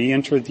illegally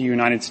re-entered the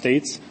United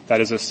States. That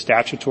is a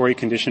statutory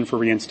condition for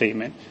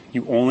reinstatement.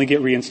 You only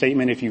get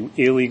reinstatement if you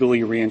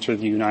illegally re-enter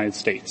the United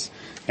States.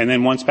 And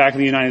then once back in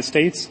the United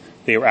States,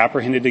 they were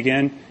apprehended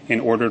again and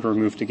ordered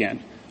removed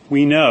again.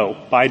 We know,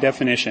 by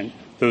definition,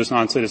 those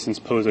non-citizens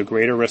pose a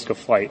greater risk of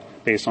flight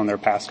based on their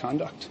past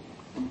conduct.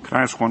 Can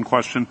I ask one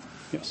question?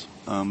 Yes.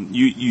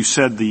 You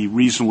said the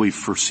reasonably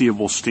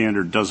foreseeable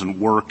standard doesn't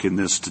work in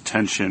this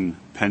detention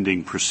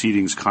pending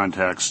proceedings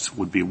context,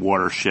 would be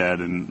watershed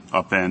and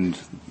upend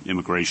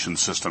immigration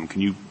system. Can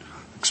you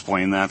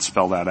explain that,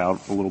 spell that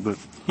out a little bit?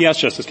 Yes,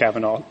 Justice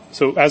Kavanaugh.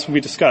 So as we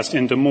discussed,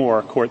 in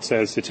Damore, court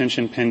says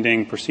detention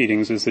pending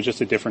proceedings is just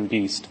a different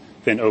beast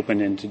than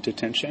open-ended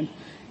detention.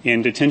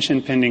 In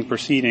detention pending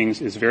proceedings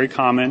is very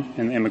common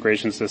in the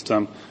immigration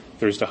system.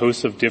 There's a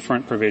host of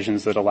different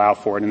provisions that allow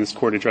for it, and this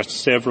court addressed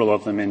several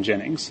of them in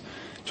Jennings.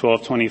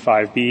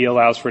 1225B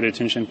allows for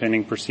detention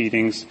pending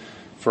proceedings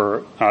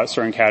for a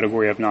certain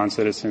category of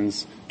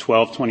non-citizens.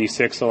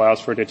 1226 allows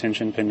for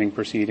detention pending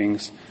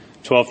proceedings.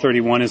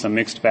 1231 is a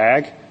mixed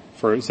bag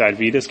For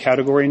Zadvitas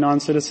category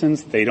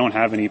non-citizens, they don't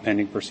have any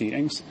pending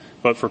proceedings.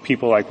 But for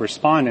people like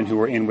respondent who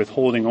are in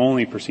withholding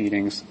only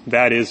proceedings,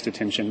 that is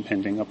detention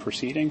pending a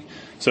proceeding.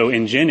 So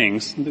in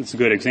Jennings, it's a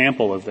good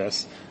example of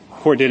this. The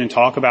court didn't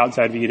talk about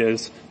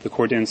Zadvitas. The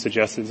court didn't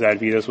suggest that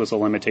Zadvitas was a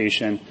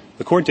limitation.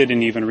 The court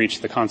didn't even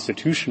reach the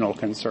constitutional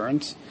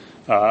concerns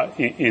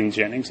in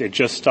Jennings. It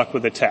just stuck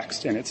with the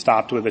text, and it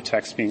stopped with the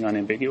text being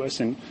unambiguous.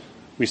 And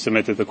we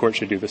submit that the court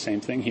should do the same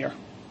thing here.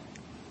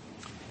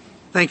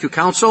 Thank you,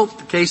 counsel.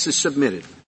 The case is submitted.